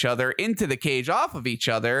of each other, into the cage, off of each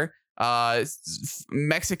other.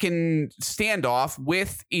 Mexican standoff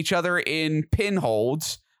with each other in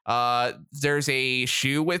pinholds. There's a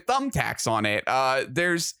shoe with thumbtacks on it.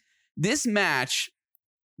 This match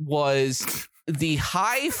was the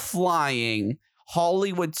high flying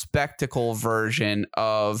Hollywood spectacle version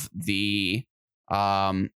of the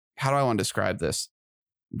how do I want to describe this?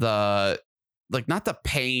 Not the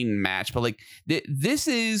pain match, but this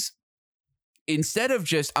is, instead of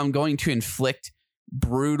just I'm going to inflict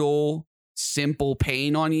brutal, simple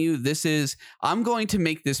pain on you, this is I'm going to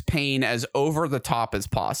make this pain as over the top as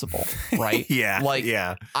possible, right?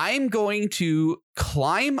 Yeah. I'm going to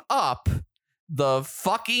climb up the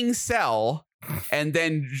fucking cell and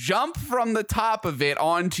then jump from the top of it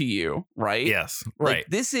onto you, right? Yes, right.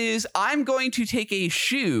 This is I'm going to take a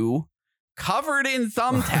shoe covered in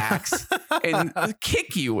thumbtacks and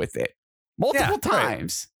kick you with it multiple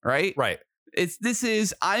times, right? Right.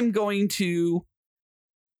 I'm going to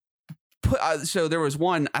put, so there was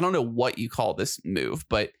one, I don't know what you call this move,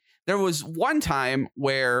 but there was one time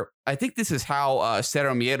where I think this is how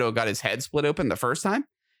Cero Miedo got his head split open the first time.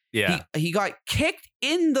 Yeah. He got kicked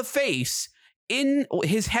in the face.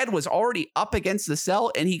 His head was already up against the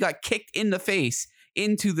cell and he got kicked in the face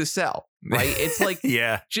into the cell, right? It's like,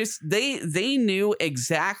 yeah, just they knew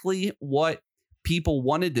exactly what people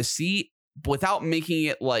wanted to see without making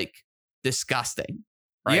it like disgusting,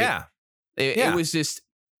 right? Yeah. It was just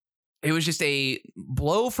a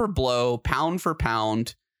blow for blow, pound for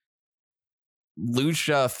pound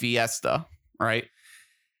lucha fiesta, right?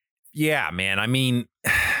 Yeah, man. I mean,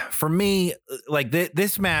 for me, like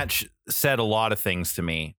this match said a lot of things to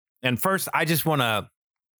me. And first, I want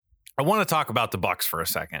to talk about the Bucks for a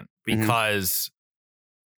second because,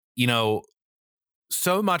 you know,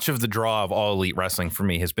 so much of the draw of All Elite Wrestling for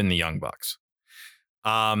me has been the Young Bucks.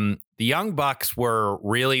 The Young Bucks were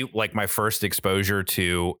really like my first exposure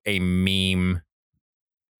to a meme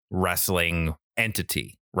wrestling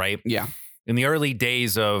entity, right? Yeah. In the early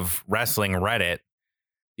days of wrestling Reddit,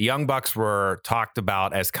 the Young Bucks were talked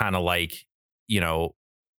about as kind of like,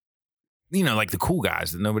 like the cool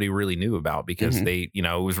guys that nobody really knew about because they,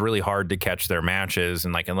 it was really hard to catch their matches.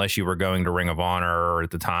 And like, unless you were going to Ring of Honor at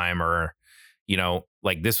the time or,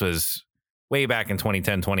 like this was way back in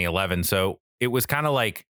 2010, 2011. So it was kind of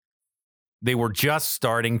like they were just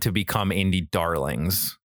starting to become indie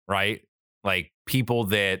darlings, right? Like people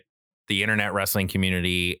that the internet wrestling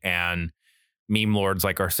community and meme lords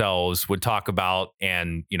like ourselves would talk about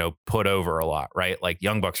and, put over a lot, right? Like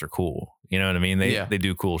Young Bucks are cool. You know what I mean? They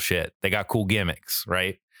do cool shit. They got cool gimmicks,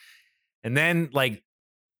 right? And then like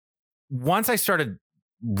once I started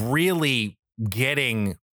really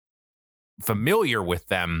getting familiar with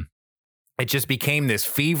them, it just became this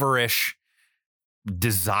feverish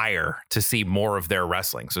desire to see more of their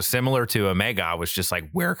wrestling. So similar to Omega, I was just like,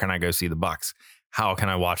 where can I go see the Bucks? How can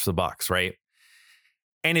I watch the Bucks? Right.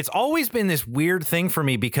 And it's always been this weird thing for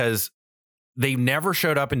me because they never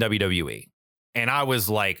showed up in WWE. And I was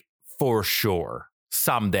like, for sure,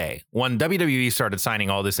 someday when WWE started signing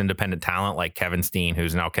all this independent talent like Kevin Steen,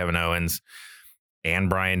 who's now Kevin Owens, and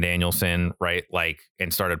Bryan Danielson, right? Like,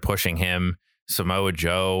 and started pushing him, Samoa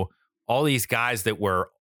Joe, all these guys that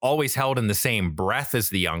were always held in the same breath as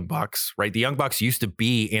the Young Bucks, right? The Young Bucks used to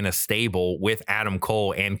be in a stable with Adam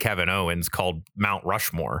Cole and Kevin Owens called Mount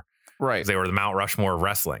Rushmore. Right. They were the Mount Rushmore of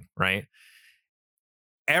wrestling, right?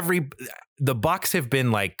 The Bucks have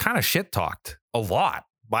been like kind of shit talked a lot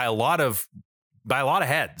by a lot of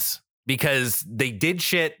heads because they did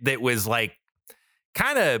shit that was like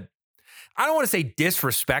kind of, I don't want to say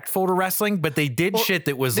disrespectful to wrestling, but they did shit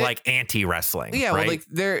that was like anti-wrestling. Yeah, right? well, like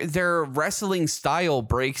their wrestling style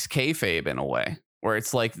breaks kayfabe in a way where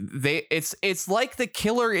it's like it's like the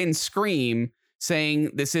killer in Scream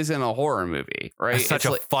saying this isn't a horror movie, right? That's such it's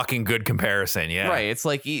a like, fucking good comparison. Yeah. Right. It's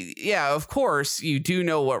like, yeah, of course you do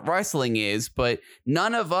know what wrestling is, but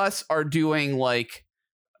none of us are doing like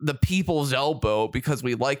the people's elbow because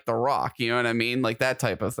we like The Rock. You know what I mean? Like that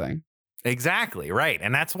type of thing. Exactly. Right.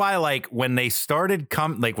 And that's why, like, when they started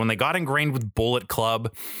when they got ingrained with Bullet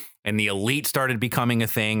Club and the Elite started becoming a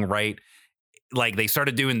thing, right? Like they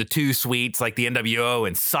started doing the 2 suites like the NWO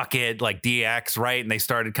and Suck It, like DX, right? And they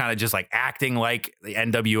started kind of just like acting like the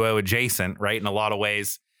NWO adjacent, right? In a lot of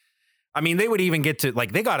ways. I mean, they would even get to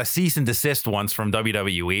like, they got a cease and desist once from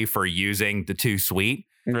WWE for using the 2 suite.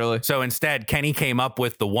 Really? So instead, Kenny came up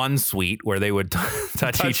with the 1 suite where they would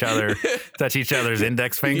touch each other's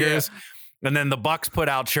index fingers. Yeah. And then the Bucks put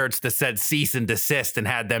out shirts that said cease and desist and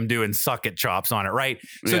had them doing suck it chops on it, right?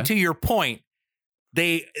 So to your point,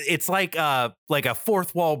 it's like a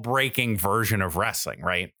fourth wall breaking version of wrestling,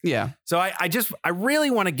 right? Yeah. So I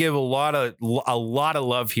really want to give a lot of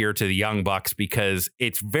love here to the Young Bucks because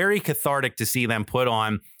it's very cathartic to see them put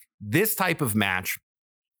on this type of match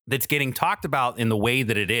that's getting talked about in the way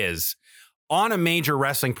that it is on a major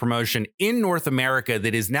wrestling promotion in North America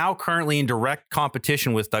that is now currently in direct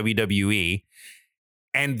competition with WWE,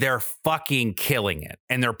 and they're fucking killing it.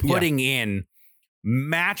 And they're putting in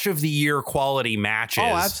match of the year quality matches.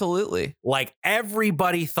 Oh, absolutely. Like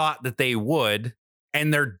everybody thought that they would,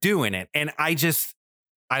 and they're doing it. And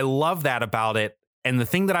I love that about it. And the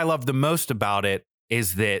thing that I love the most about it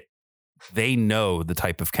is that they know the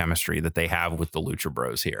type of chemistry that they have with the Lucha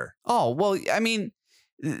Bros here. Oh, well, I mean,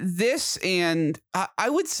 this, and I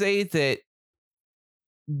would say that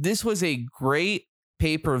this was a great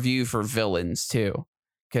pay-per-view for villains too.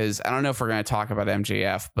 Because I don't know if we're going to talk about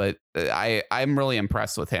MJF, but I'm really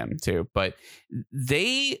impressed with him too. But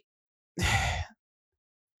it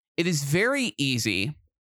is very easy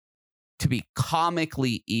to be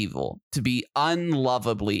comically evil, to be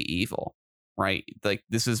unlovably evil, right? Like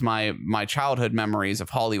this is my childhood memories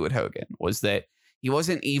of Hollywood Hogan, was that he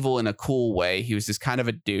wasn't evil in a cool way. He was just kind of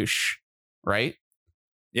a douche, right?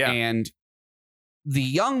 Yeah. And the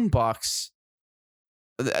Young Bucks,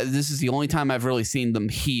 this is the only time I've really seen them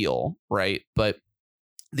heel, right? But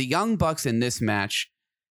the Young Bucks in this match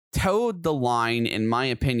towed the line, in my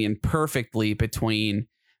opinion, perfectly between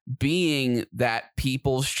being that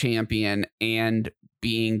people's champion and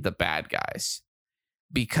being the bad guys,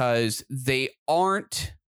 because they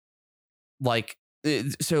aren't like,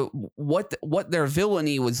 so what their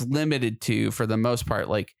villainy was limited to for the most part,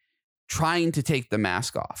 like trying to take the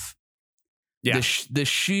mask off, the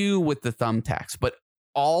shoe with the thumbtacks, but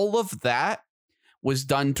all of that was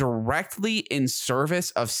done directly in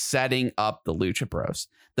service of setting up the Lucha Bros.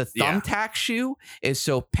 The thumbtack shoe is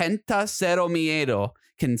so Penta Cero Miedo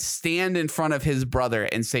can stand in front of his brother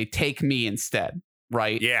and say, take me instead.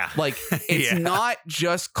 Right. Yeah. Like it's not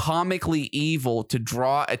just comically evil to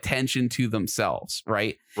draw attention to themselves.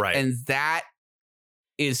 Right. Right. And that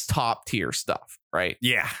is top tier stuff. Right.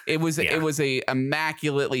 Yeah. It was a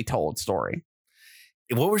immaculately told story.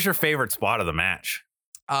 What was your favorite spot of the match?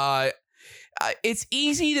 It's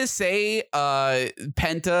easy to say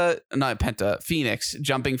Phoenix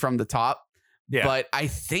jumping from the top. Yeah. But I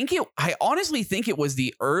honestly think it was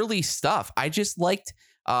the early stuff. I just liked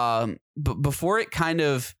before it kind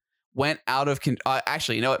of went out of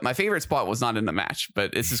actually, you know what? My favorite spot was not in the match,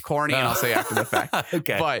 but this is corny and I'll say after the fact.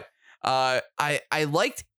 Okay. But I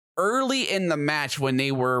liked early in the match when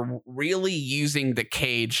they were really using the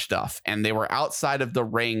cage stuff and they were outside of the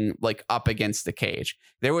ring, like up against the cage.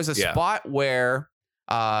 There was a spot where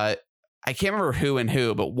I can't remember who and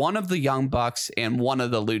who, but one of the Young Bucks and one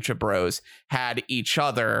of the Lucha Bros had each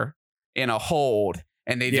other in a hold,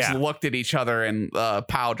 and they just looked at each other and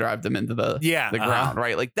pow drive them into the ground,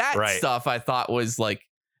 right? Like that stuff I thought was like,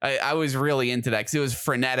 I was really into that because it was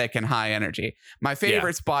frenetic and high energy. My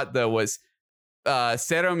favorite spot though was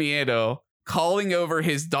Cero Miedo calling over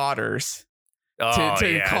his daughters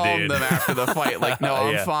to calm them after the fight. Like, no,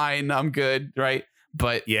 I'm fine, I'm good, right?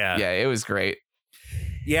 But it was great.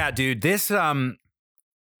 Yeah, dude, this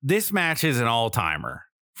match is an all-timer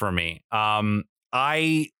for me. I'm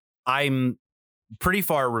pretty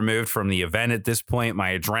far removed from the event at this point.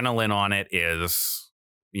 My adrenaline on it is,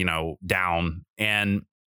 down, and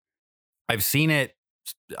I've seen it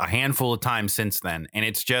a handful of times since then, and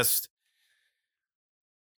it's just,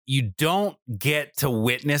 you don't get to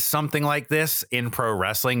witness something like this in pro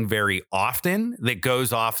wrestling very often that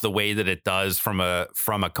goes off the way that it does from a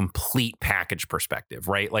complete package perspective,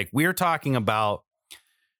 right? Like, we're talking about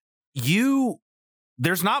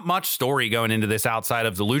there's not much story going into this outside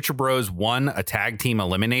of the Lucha Bros won a tag team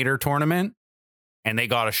eliminator tournament and they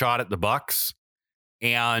got a shot at the Bucks.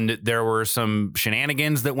 And there were some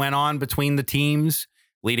shenanigans that went on between the teams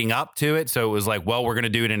leading up to it. So it was like, well, we're going to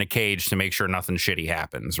do it in a cage to make sure nothing shitty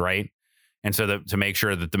happens, right? And so to make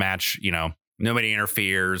sure that the match, nobody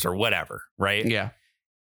interferes or whatever, right? Yeah.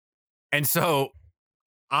 And so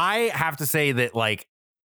I have to say that, like,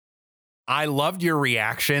 I loved your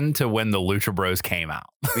reaction to when the Lucha Bros came out.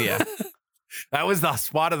 Yeah. That was the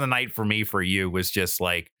spot of the night for me, for you, was just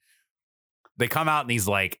like, they come out in these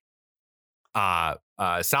like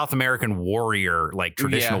South American warrior, like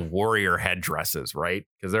traditional warrior headdresses, right?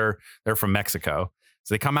 Because they're from Mexico.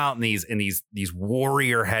 So they come out in these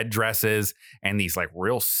warrior headdresses and these like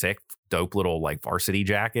real sick, dope little like varsity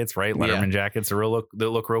jackets, right? Letterman jackets that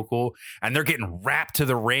look real cool. And they're getting wrapped to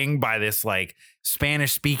the ring by this like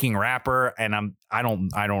Spanish speaking rapper. And I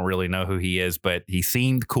don't really know who he is, but he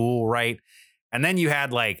seemed cool, right? And then you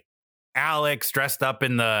had like Alex dressed up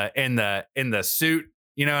in the suit,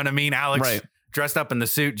 you know what I mean? Alex dressed up in the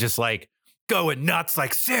suit, just like going nuts,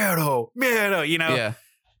 like Cero Miedo, Yeah.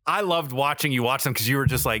 I loved watching you watch them because you were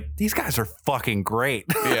just like, these guys are fucking great.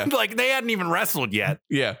 Yeah. Like, they hadn't even wrestled yet.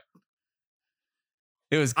 Yeah.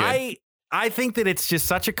 It was good. I think that it's just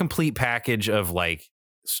such a complete package of like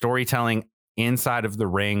storytelling inside of the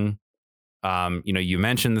ring. You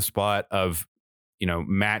mentioned the spot of,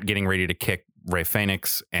 Matt getting ready to kick Rey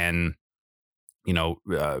Fenix and,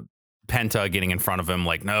 Penta getting in front of him,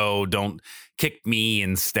 like, no, don't kick me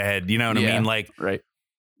instead. You know what I mean? Like, right.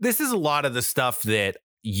 This is a lot of the stuff that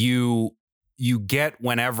you get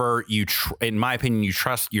whenever in my opinion, you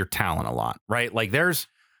trust your talent a lot, right? Like,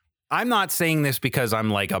 I'm not saying this because I'm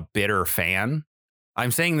like a bitter fan.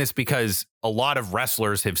 I'm saying this because a lot of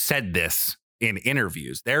wrestlers have said this in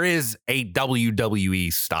interviews. There is a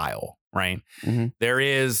WWE style, right? Mm-hmm. There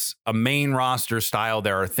is a main roster style.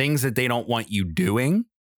 There are things that they don't want you doing.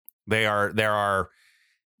 There are,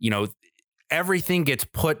 everything gets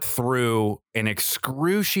put through an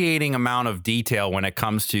excruciating amount of detail when it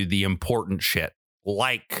comes to the important shit,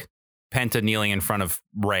 like Penta kneeling in front of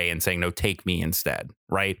Rey and saying, no, take me instead,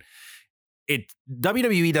 right?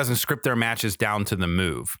 WWE doesn't script their matches down to the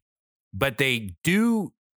move, but they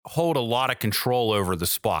do hold a lot of control over the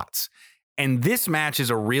spots. And this match is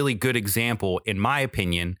a really good example, in my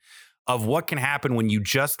opinion, of what can happen when you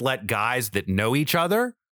just let guys that know each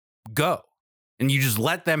other go and you just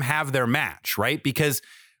let them have their match, right? Because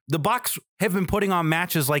the Bucks have been putting on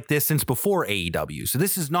matches like this since before AEW. So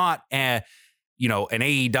this is not an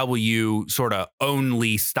AEW sort of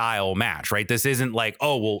only style match, right? This isn't like,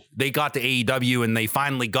 oh, well, they got to AEW and they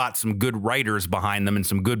finally got some good writers behind them and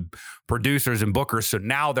some good producers and bookers. So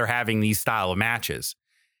now they're having these style of matches.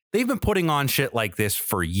 They've been putting on shit like this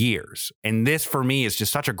for years. And this, for me, is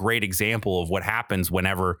just such a great example of what happens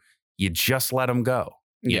whenever you just let them go,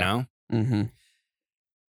 you know? Mm-hmm.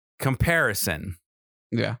 Comparison.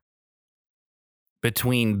 Yeah.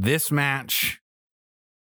 Between this match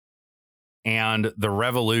and the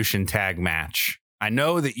Revolution tag match. I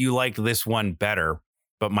know that you liked this one better,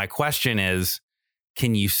 but my question is,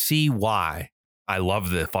 can you see why I love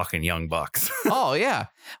the fucking Young Bucks? Oh, yeah.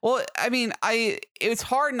 Well, I mean, it's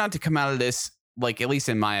hard not to come out of this, like, at least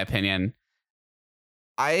in my opinion,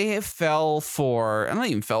 I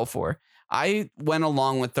went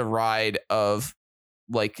along with the ride of,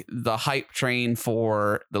 like, the hype train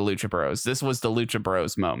for the Lucha Bros. This was the Lucha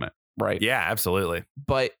Bros moment, right? Yeah, absolutely.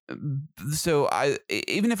 But so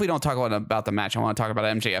even if we don't talk about the match, I want to talk about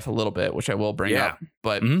MJF a little bit, which I will bring up.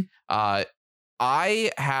 But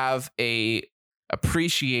I have a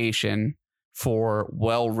appreciation for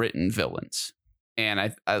well-written villains,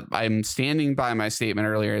 and I'm standing by my statement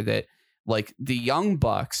earlier that, like, the Young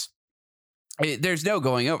Bucks, there's no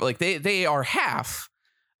going over. Like, they are half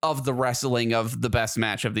of the wrestling of the best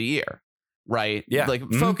match of the year, right? Yeah.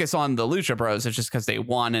 Like focus on the Lucha Bros. It's just because they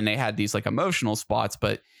won and they had these like emotional spots.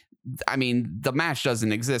 But I mean, the match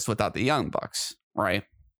doesn't exist without the Young Bucks, right?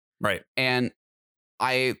 Right. And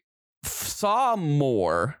I saw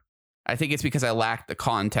more. I think it's because I lacked the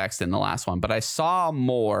context in the last one, but I saw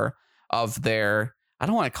more of their, I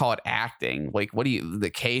don't want to call it acting. Like,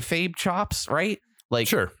 the kayfabe chops, right? Like,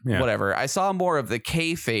 Sure. Yeah. whatever. I saw more of the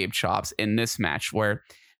kayfabe chops in this match where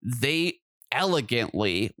they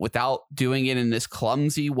elegantly, without doing it in this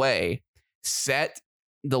clumsy way, set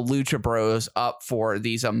the Lucha Bros up for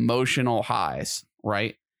these emotional highs,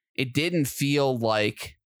 right? It didn't feel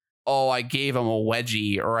like, oh, I gave him a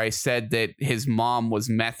wedgie, or I said that his mom was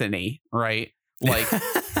methany, right? Like,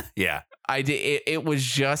 yeah. I did. It was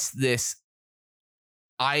just this.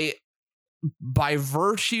 By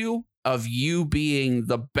virtue of you being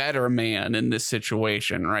the better man in this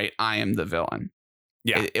situation, right? I am the villain.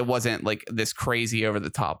 Yeah. It wasn't like this crazy over the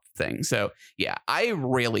top thing. So yeah, I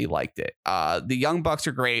really liked it. The Young Bucks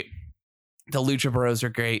are great. The Lucha Bros are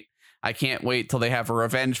great. I can't wait till they have a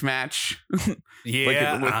revenge match.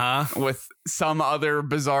 Yeah. with some other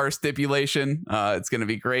bizarre stipulation. It's going to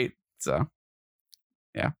be great. So,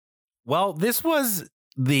 yeah. Well, this was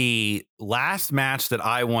the last match that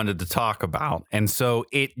I wanted to talk about. And so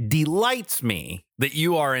it delights me that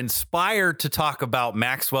you are inspired to talk about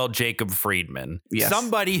Maxwell Jacob Friedman, Yes.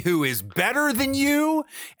 somebody who is better than you,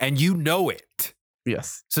 and you know it.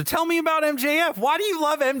 Yes. So tell me about MJF. Why do you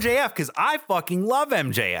love MJF? Because I fucking love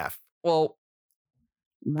MJF. Well,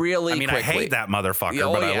 really quickly. I hate that motherfucker,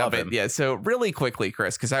 Yeah, but I love him. Yeah, so really quickly,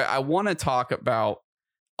 Chris, because I want to talk about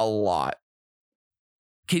a lot.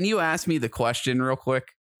 Can you ask me the question real quick?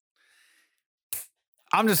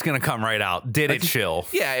 I'm just going to come right out. Did it chill?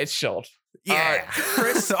 Yeah, it's chilled. Yeah.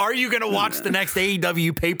 Chris, are you going to watch the next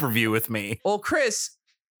AEW pay-per-view with me? Well, Chris,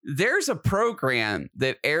 there's a program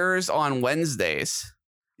that airs on Wednesdays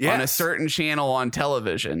on a certain channel on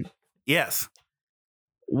television. Yes.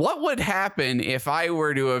 What would happen if I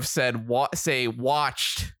were to have said,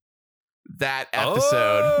 watched that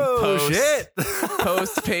episode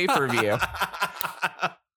post pay-per-view?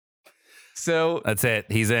 So that's it.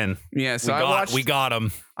 He's in. Yeah. So we got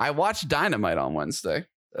him. I watched Dynamite on Wednesday.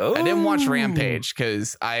 Oh. I didn't watch Rampage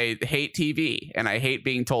because I hate TV and I hate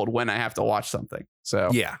being told when I have to watch something. So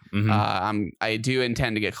yeah, I do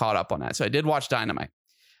intend to get caught up on that. So I did watch Dynamite.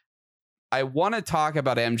 I want to talk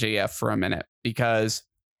about MJF for a minute because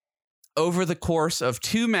over the course of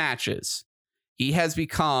 2 matches, he has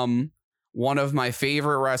become one of my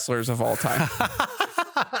favorite wrestlers of all time.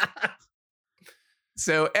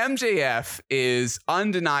 So MJF is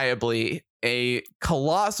undeniably a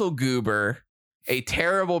colossal goober, a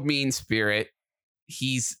terrible mean spirit.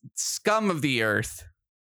 He's scum of the earth.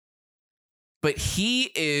 But he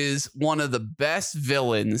is one of the best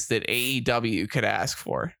villains that AEW could ask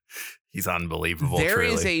for. He's unbelievable. There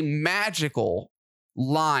is a magical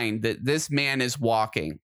line that this man is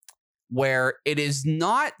walking where it is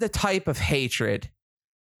not the type of hatred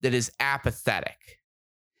that is apathetic.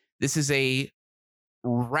 This is a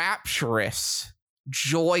rapturous,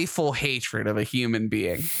 joyful hatred of a human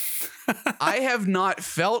being. I have not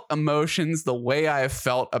felt emotions the way I have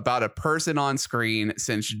felt about a person on screen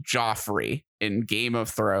since Joffrey in Game of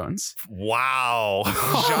Thrones. Wow.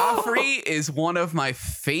 Joffrey is one of my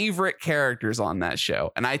favorite characters on that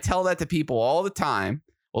show. And I tell that to people all the time.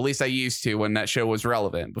 Well, at least I used to when that show was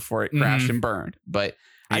relevant before it crashed and burned. But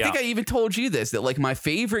I think I even told you this, that like my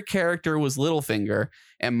favorite character was Littlefinger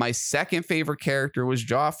and my second favorite character was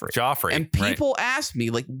Joffrey. And people ask me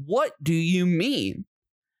like, what do you mean?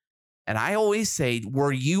 And I always say,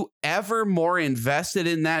 were you ever more invested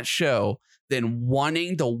in that show than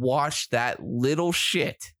wanting to watch that little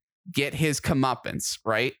shit get his comeuppance,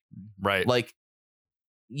 right? Right. Like,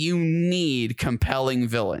 you need compelling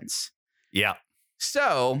villains. Yeah.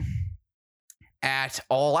 So, at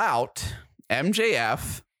All Out,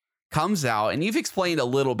 MJF comes out, and you've explained a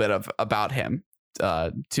little bit about him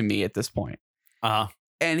to me at this point.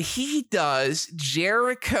 And he does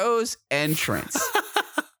Jericho's entrance.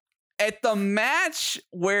 At the match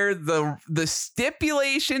where the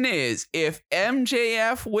stipulation is if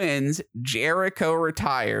MJF wins, Jericho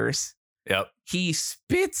retires. Yep. He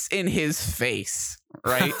spits in his face,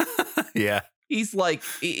 right? Yeah. He's like,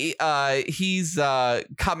 he's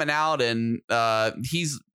coming out and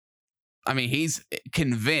he's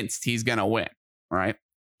convinced he's going to win, right?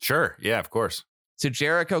 Sure. Yeah, of course. So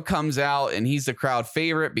Jericho comes out and he's the crowd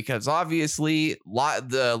favorite because obviously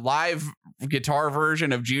the live guitar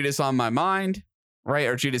version of Judas on My Mind, right?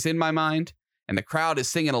 Or Judas in My Mind. And the crowd is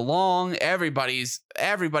singing along. Everybody's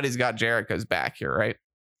got Jericho's back here, right?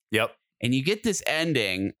 Yep. And you get this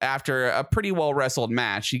ending after a pretty well wrestled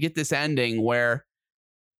match. You get this ending where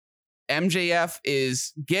MJF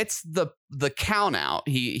gets the count out.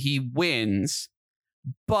 He wins,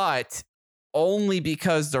 but only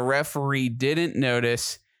because the referee didn't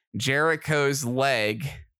notice Jericho's leg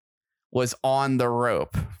was on the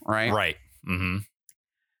rope, right? Right. Mm-hmm.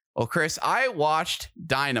 Well, Chris, I watched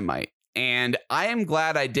Dynamite, and I am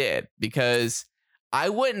glad I did, because I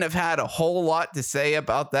wouldn't have had a whole lot to say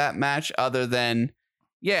about that match other than,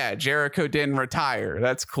 yeah, Jericho didn't retire.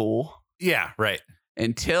 That's cool. Yeah, right.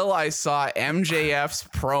 Until I saw MJF's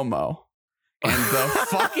promo and the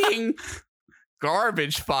fucking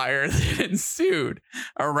garbage fire that ensued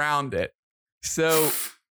around it. So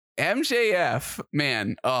MJF,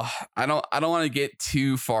 man, I don't want to get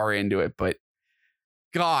too far into it, but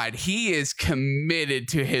God, he is committed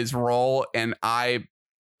to his role, and I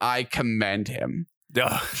commend him.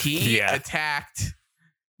 He attacked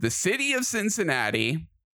the city of Cincinnati,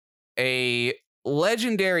 a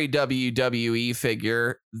legendary WWE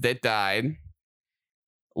figure that died,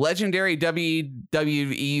 legendary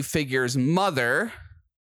WWE figure's mother,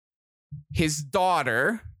 his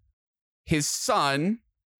daughter, his son,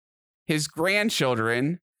 his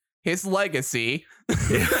grandchildren, his legacy,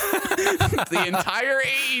 the entire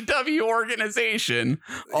AEW organization,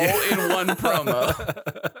 all in one promo.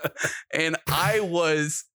 And I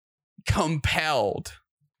was compelled.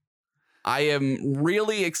 I am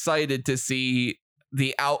really excited to see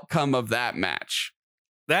the outcome of that match.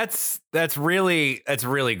 That's really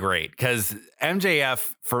great, because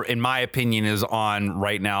MJF, in my opinion, is on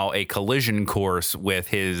right now a collision course with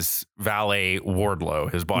his valet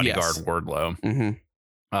Wardlow, his bodyguard. Yes. Wardlow. Mm-hmm.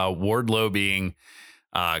 Wardlow being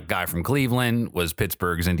a guy from Cleveland, was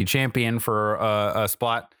Pittsburgh's indie champion for a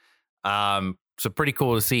spot. So pretty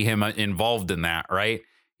cool to see him involved in that, right?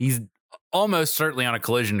 He's almost certainly on a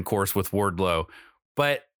collision course with Wardlow,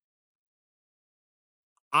 but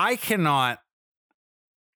I cannot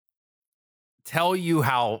tell you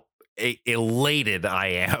how elated I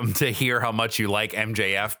am to hear how much you like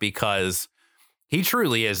MJF, because he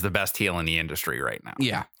truly is the best heel in the industry right now.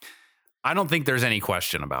 Yeah. I don't think there's any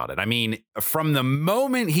question about it. I mean, from the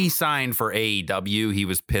moment he signed for AEW, he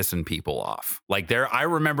was pissing people off. Like I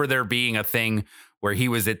remember there being a thing where he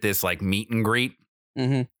was at this like meet and greet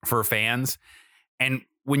for fans. And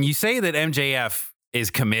when you say that MJF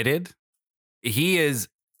is committed, he is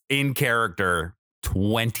in character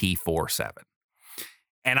 24/7.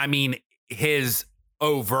 And I mean, his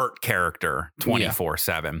overt character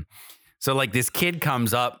 24/7. So like this kid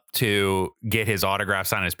comes up to get his autograph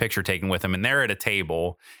signed, his picture taken with him, and they're at a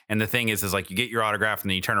table. And the thing is like you get your autograph and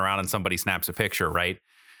then you turn around and somebody snaps a picture, right?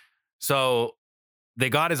 So they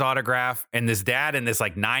got his autograph, and this dad and this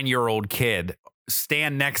like 9-year-old kid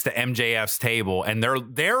stand next to MJF's table, and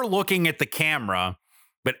they're looking at the camera,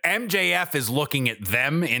 but MJF is looking at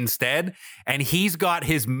them instead, and he's got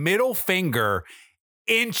his middle finger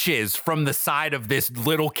inches from the side of this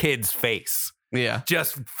little kid's face. Yeah.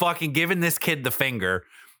 Just fucking giving this kid the finger.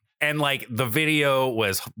 And like the video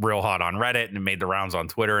was real hot on Reddit, and it made the rounds on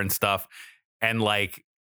Twitter and stuff. And like,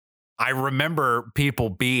 I remember people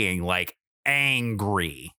being like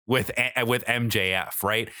angry with MJF,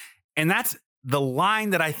 right? And that's the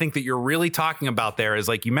line that I think that you're really talking about there, is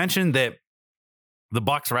like you mentioned that the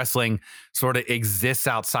Bucks wrestling sort of exists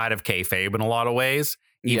outside of kayfabe in a lot of ways,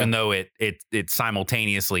 even though it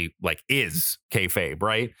simultaneously like is kayfabe,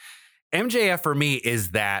 right? MJF for me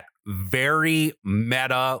is that very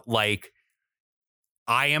meta, like,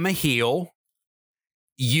 I am a heel.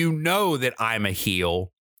 You know that I'm a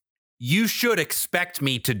heel. You should expect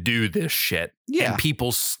me to do this shit. Yeah. And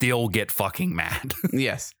people still get fucking mad.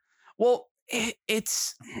 Yes. Well,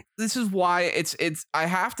 this is why it's I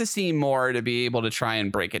have to see more to be able to try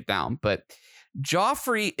and break it down. But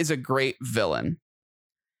Joffrey is a great villain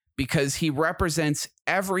because he represents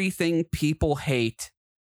everything people hate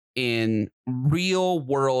in real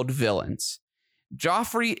world villains.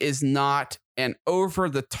 Joffrey is not an over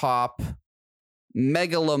the top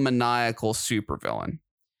megalomaniacal supervillain.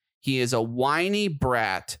 He is a whiny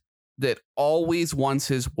brat that always wants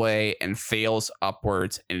his way and fails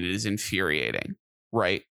upwards, and it is infuriating,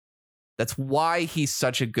 right? That's why he's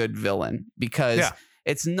such a good villain, because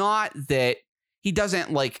it's not that he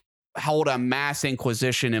doesn't like hold a mass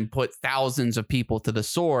inquisition and put thousands of people to the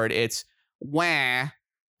sword. It's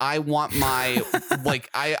I want my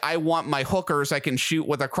I want my hookers I can shoot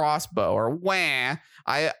with a crossbow, or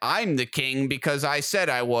I'm the king because I said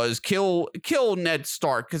I was. Kill Ned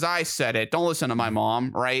Stark because I said it. Don't listen to my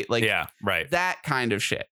mom, right? Like, yeah, right. That kind of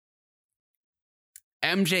shit.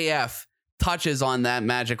 MJF touches on that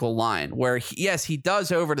magical line where, yes, he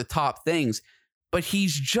does over the top things, but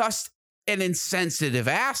he's just an insensitive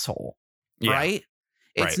asshole, right?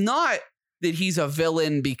 It's not that he's a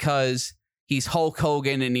villain because he's Hulk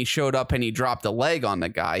Hogan and he showed up and he dropped a leg on the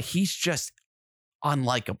guy. He's just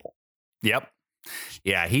unlikable. Yep.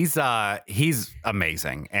 Yeah, he's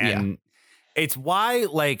amazing. And it's why,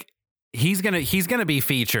 like, he's gonna be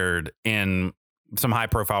featured in some high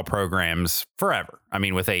profile programs forever. I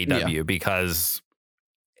mean, with AEW, because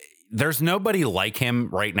there's nobody like him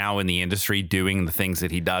right now in the industry doing the things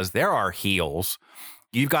that he does. There are heels.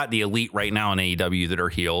 You've got the elite right now in AEW that are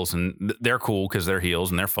heels, and they're cool because they're heels,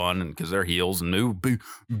 and they're fun and because they're heels. And ooh,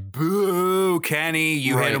 boo, Kenny,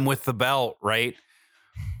 you hit him with the belt, right?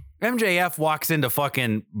 MJF walks into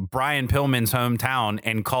fucking Brian Pillman's hometown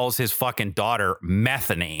and calls his fucking daughter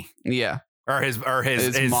Methany. Yeah. Or his mom, right.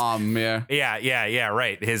 His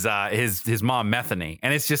mom Methany.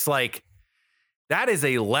 And it's just like, that is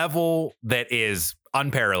a level that is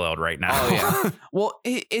unparalleled right now. Oh yeah. Well,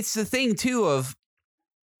 it's the thing too of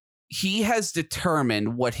he has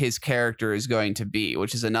determined what his character is going to be,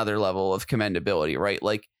 which is another level of commendability, right?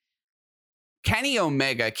 Like, Kenny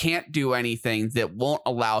Omega can't do anything that won't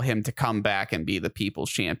allow him to come back and be the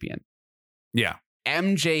people's champion. Yeah.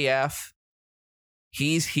 MJF,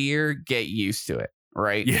 he's here, get used to it,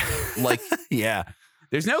 right? Yeah. Like, yeah.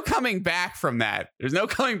 There's no coming back from that. There's no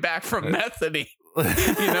coming back from Methany. You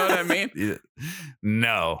know what I mean?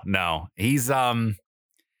 No. He's one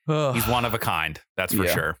of a kind, that's for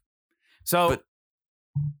sure. So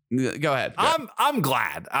go ahead. I'm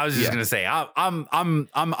glad. I was just gonna say I'm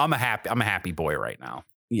a happy boy right now.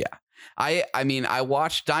 Yeah. I mean, I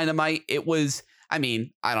watched Dynamite. It was, I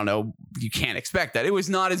mean, I don't know. You can't expect that. It was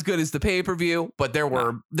not as good as the pay-per-view, but there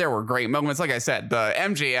were great moments. Like I said,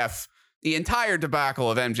 the entire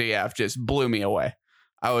debacle of MJF just blew me away.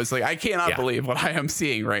 I was like, I cannot believe what I am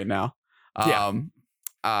seeing right now.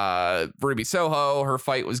 Ruby Soho, her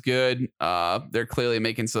fight was good. They're clearly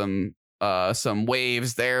making some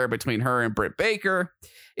waves there between her and Britt Baker.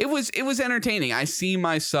 It was entertaining. I see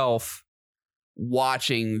myself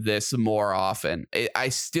watching this more often. I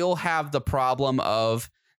still have the problem of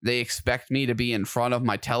they expect me to be in front of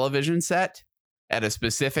my television set at a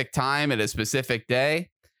specific time at a specific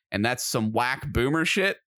day, and that's some whack boomer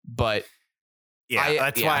shit. But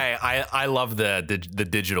why I love the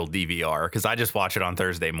digital DVR, because I just watch it on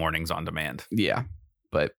Thursday mornings on demand. Yeah,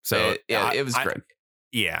 but so it was great.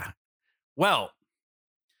 Yeah. Well,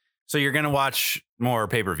 so you're going to watch more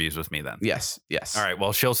pay-per-views with me then? Yes. All right.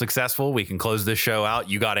 Well, Shill successful. We can close this show out.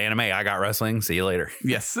 You got anime. I got wrestling. See you later.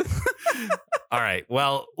 Yes. All right.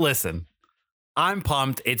 Well, listen, I'm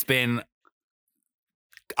pumped. It's been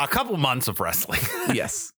a couple months of wrestling.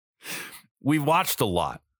 Yes. We've watched a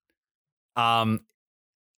lot.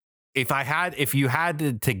 If you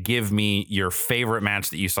had to give me your favorite match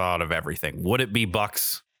that you saw out of everything, would it be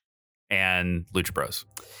Bucks and Lucha Bros?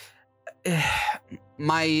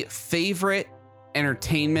 My favorite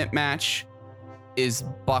entertainment match is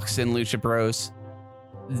Bucks and Lucha Bros.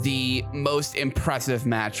 The most impressive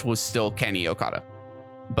match was still Kenny Okada.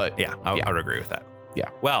 But I would agree with that. Yeah.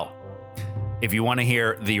 Well, if you want to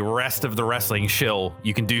hear the rest of the wrestling shill,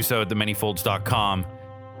 you can do so at themanyfolds.com.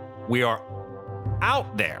 We are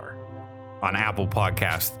out there on Apple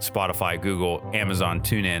Podcasts, Spotify, Google, Amazon,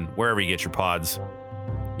 TuneIn, wherever you get your pods.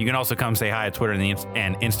 You can also come say hi at Twitter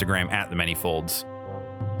and Instagram at The Many Folds.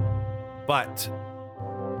 But,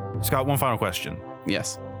 Scott, one final question.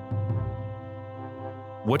 Yes.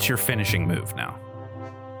 What's your finishing move now?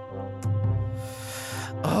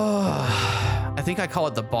 Oh, I think I call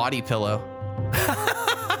it the body pillow.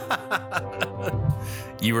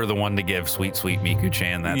 You were the one to give sweet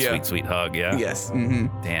Miku-chan that sweet hug, yeah? Yes.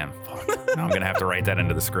 Mm-hmm. Damn. Fuck. Now I'm going to have to write that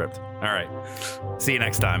into the script. All right. See you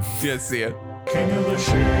next time. Yeah, see ya. King of the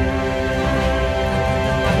Shield.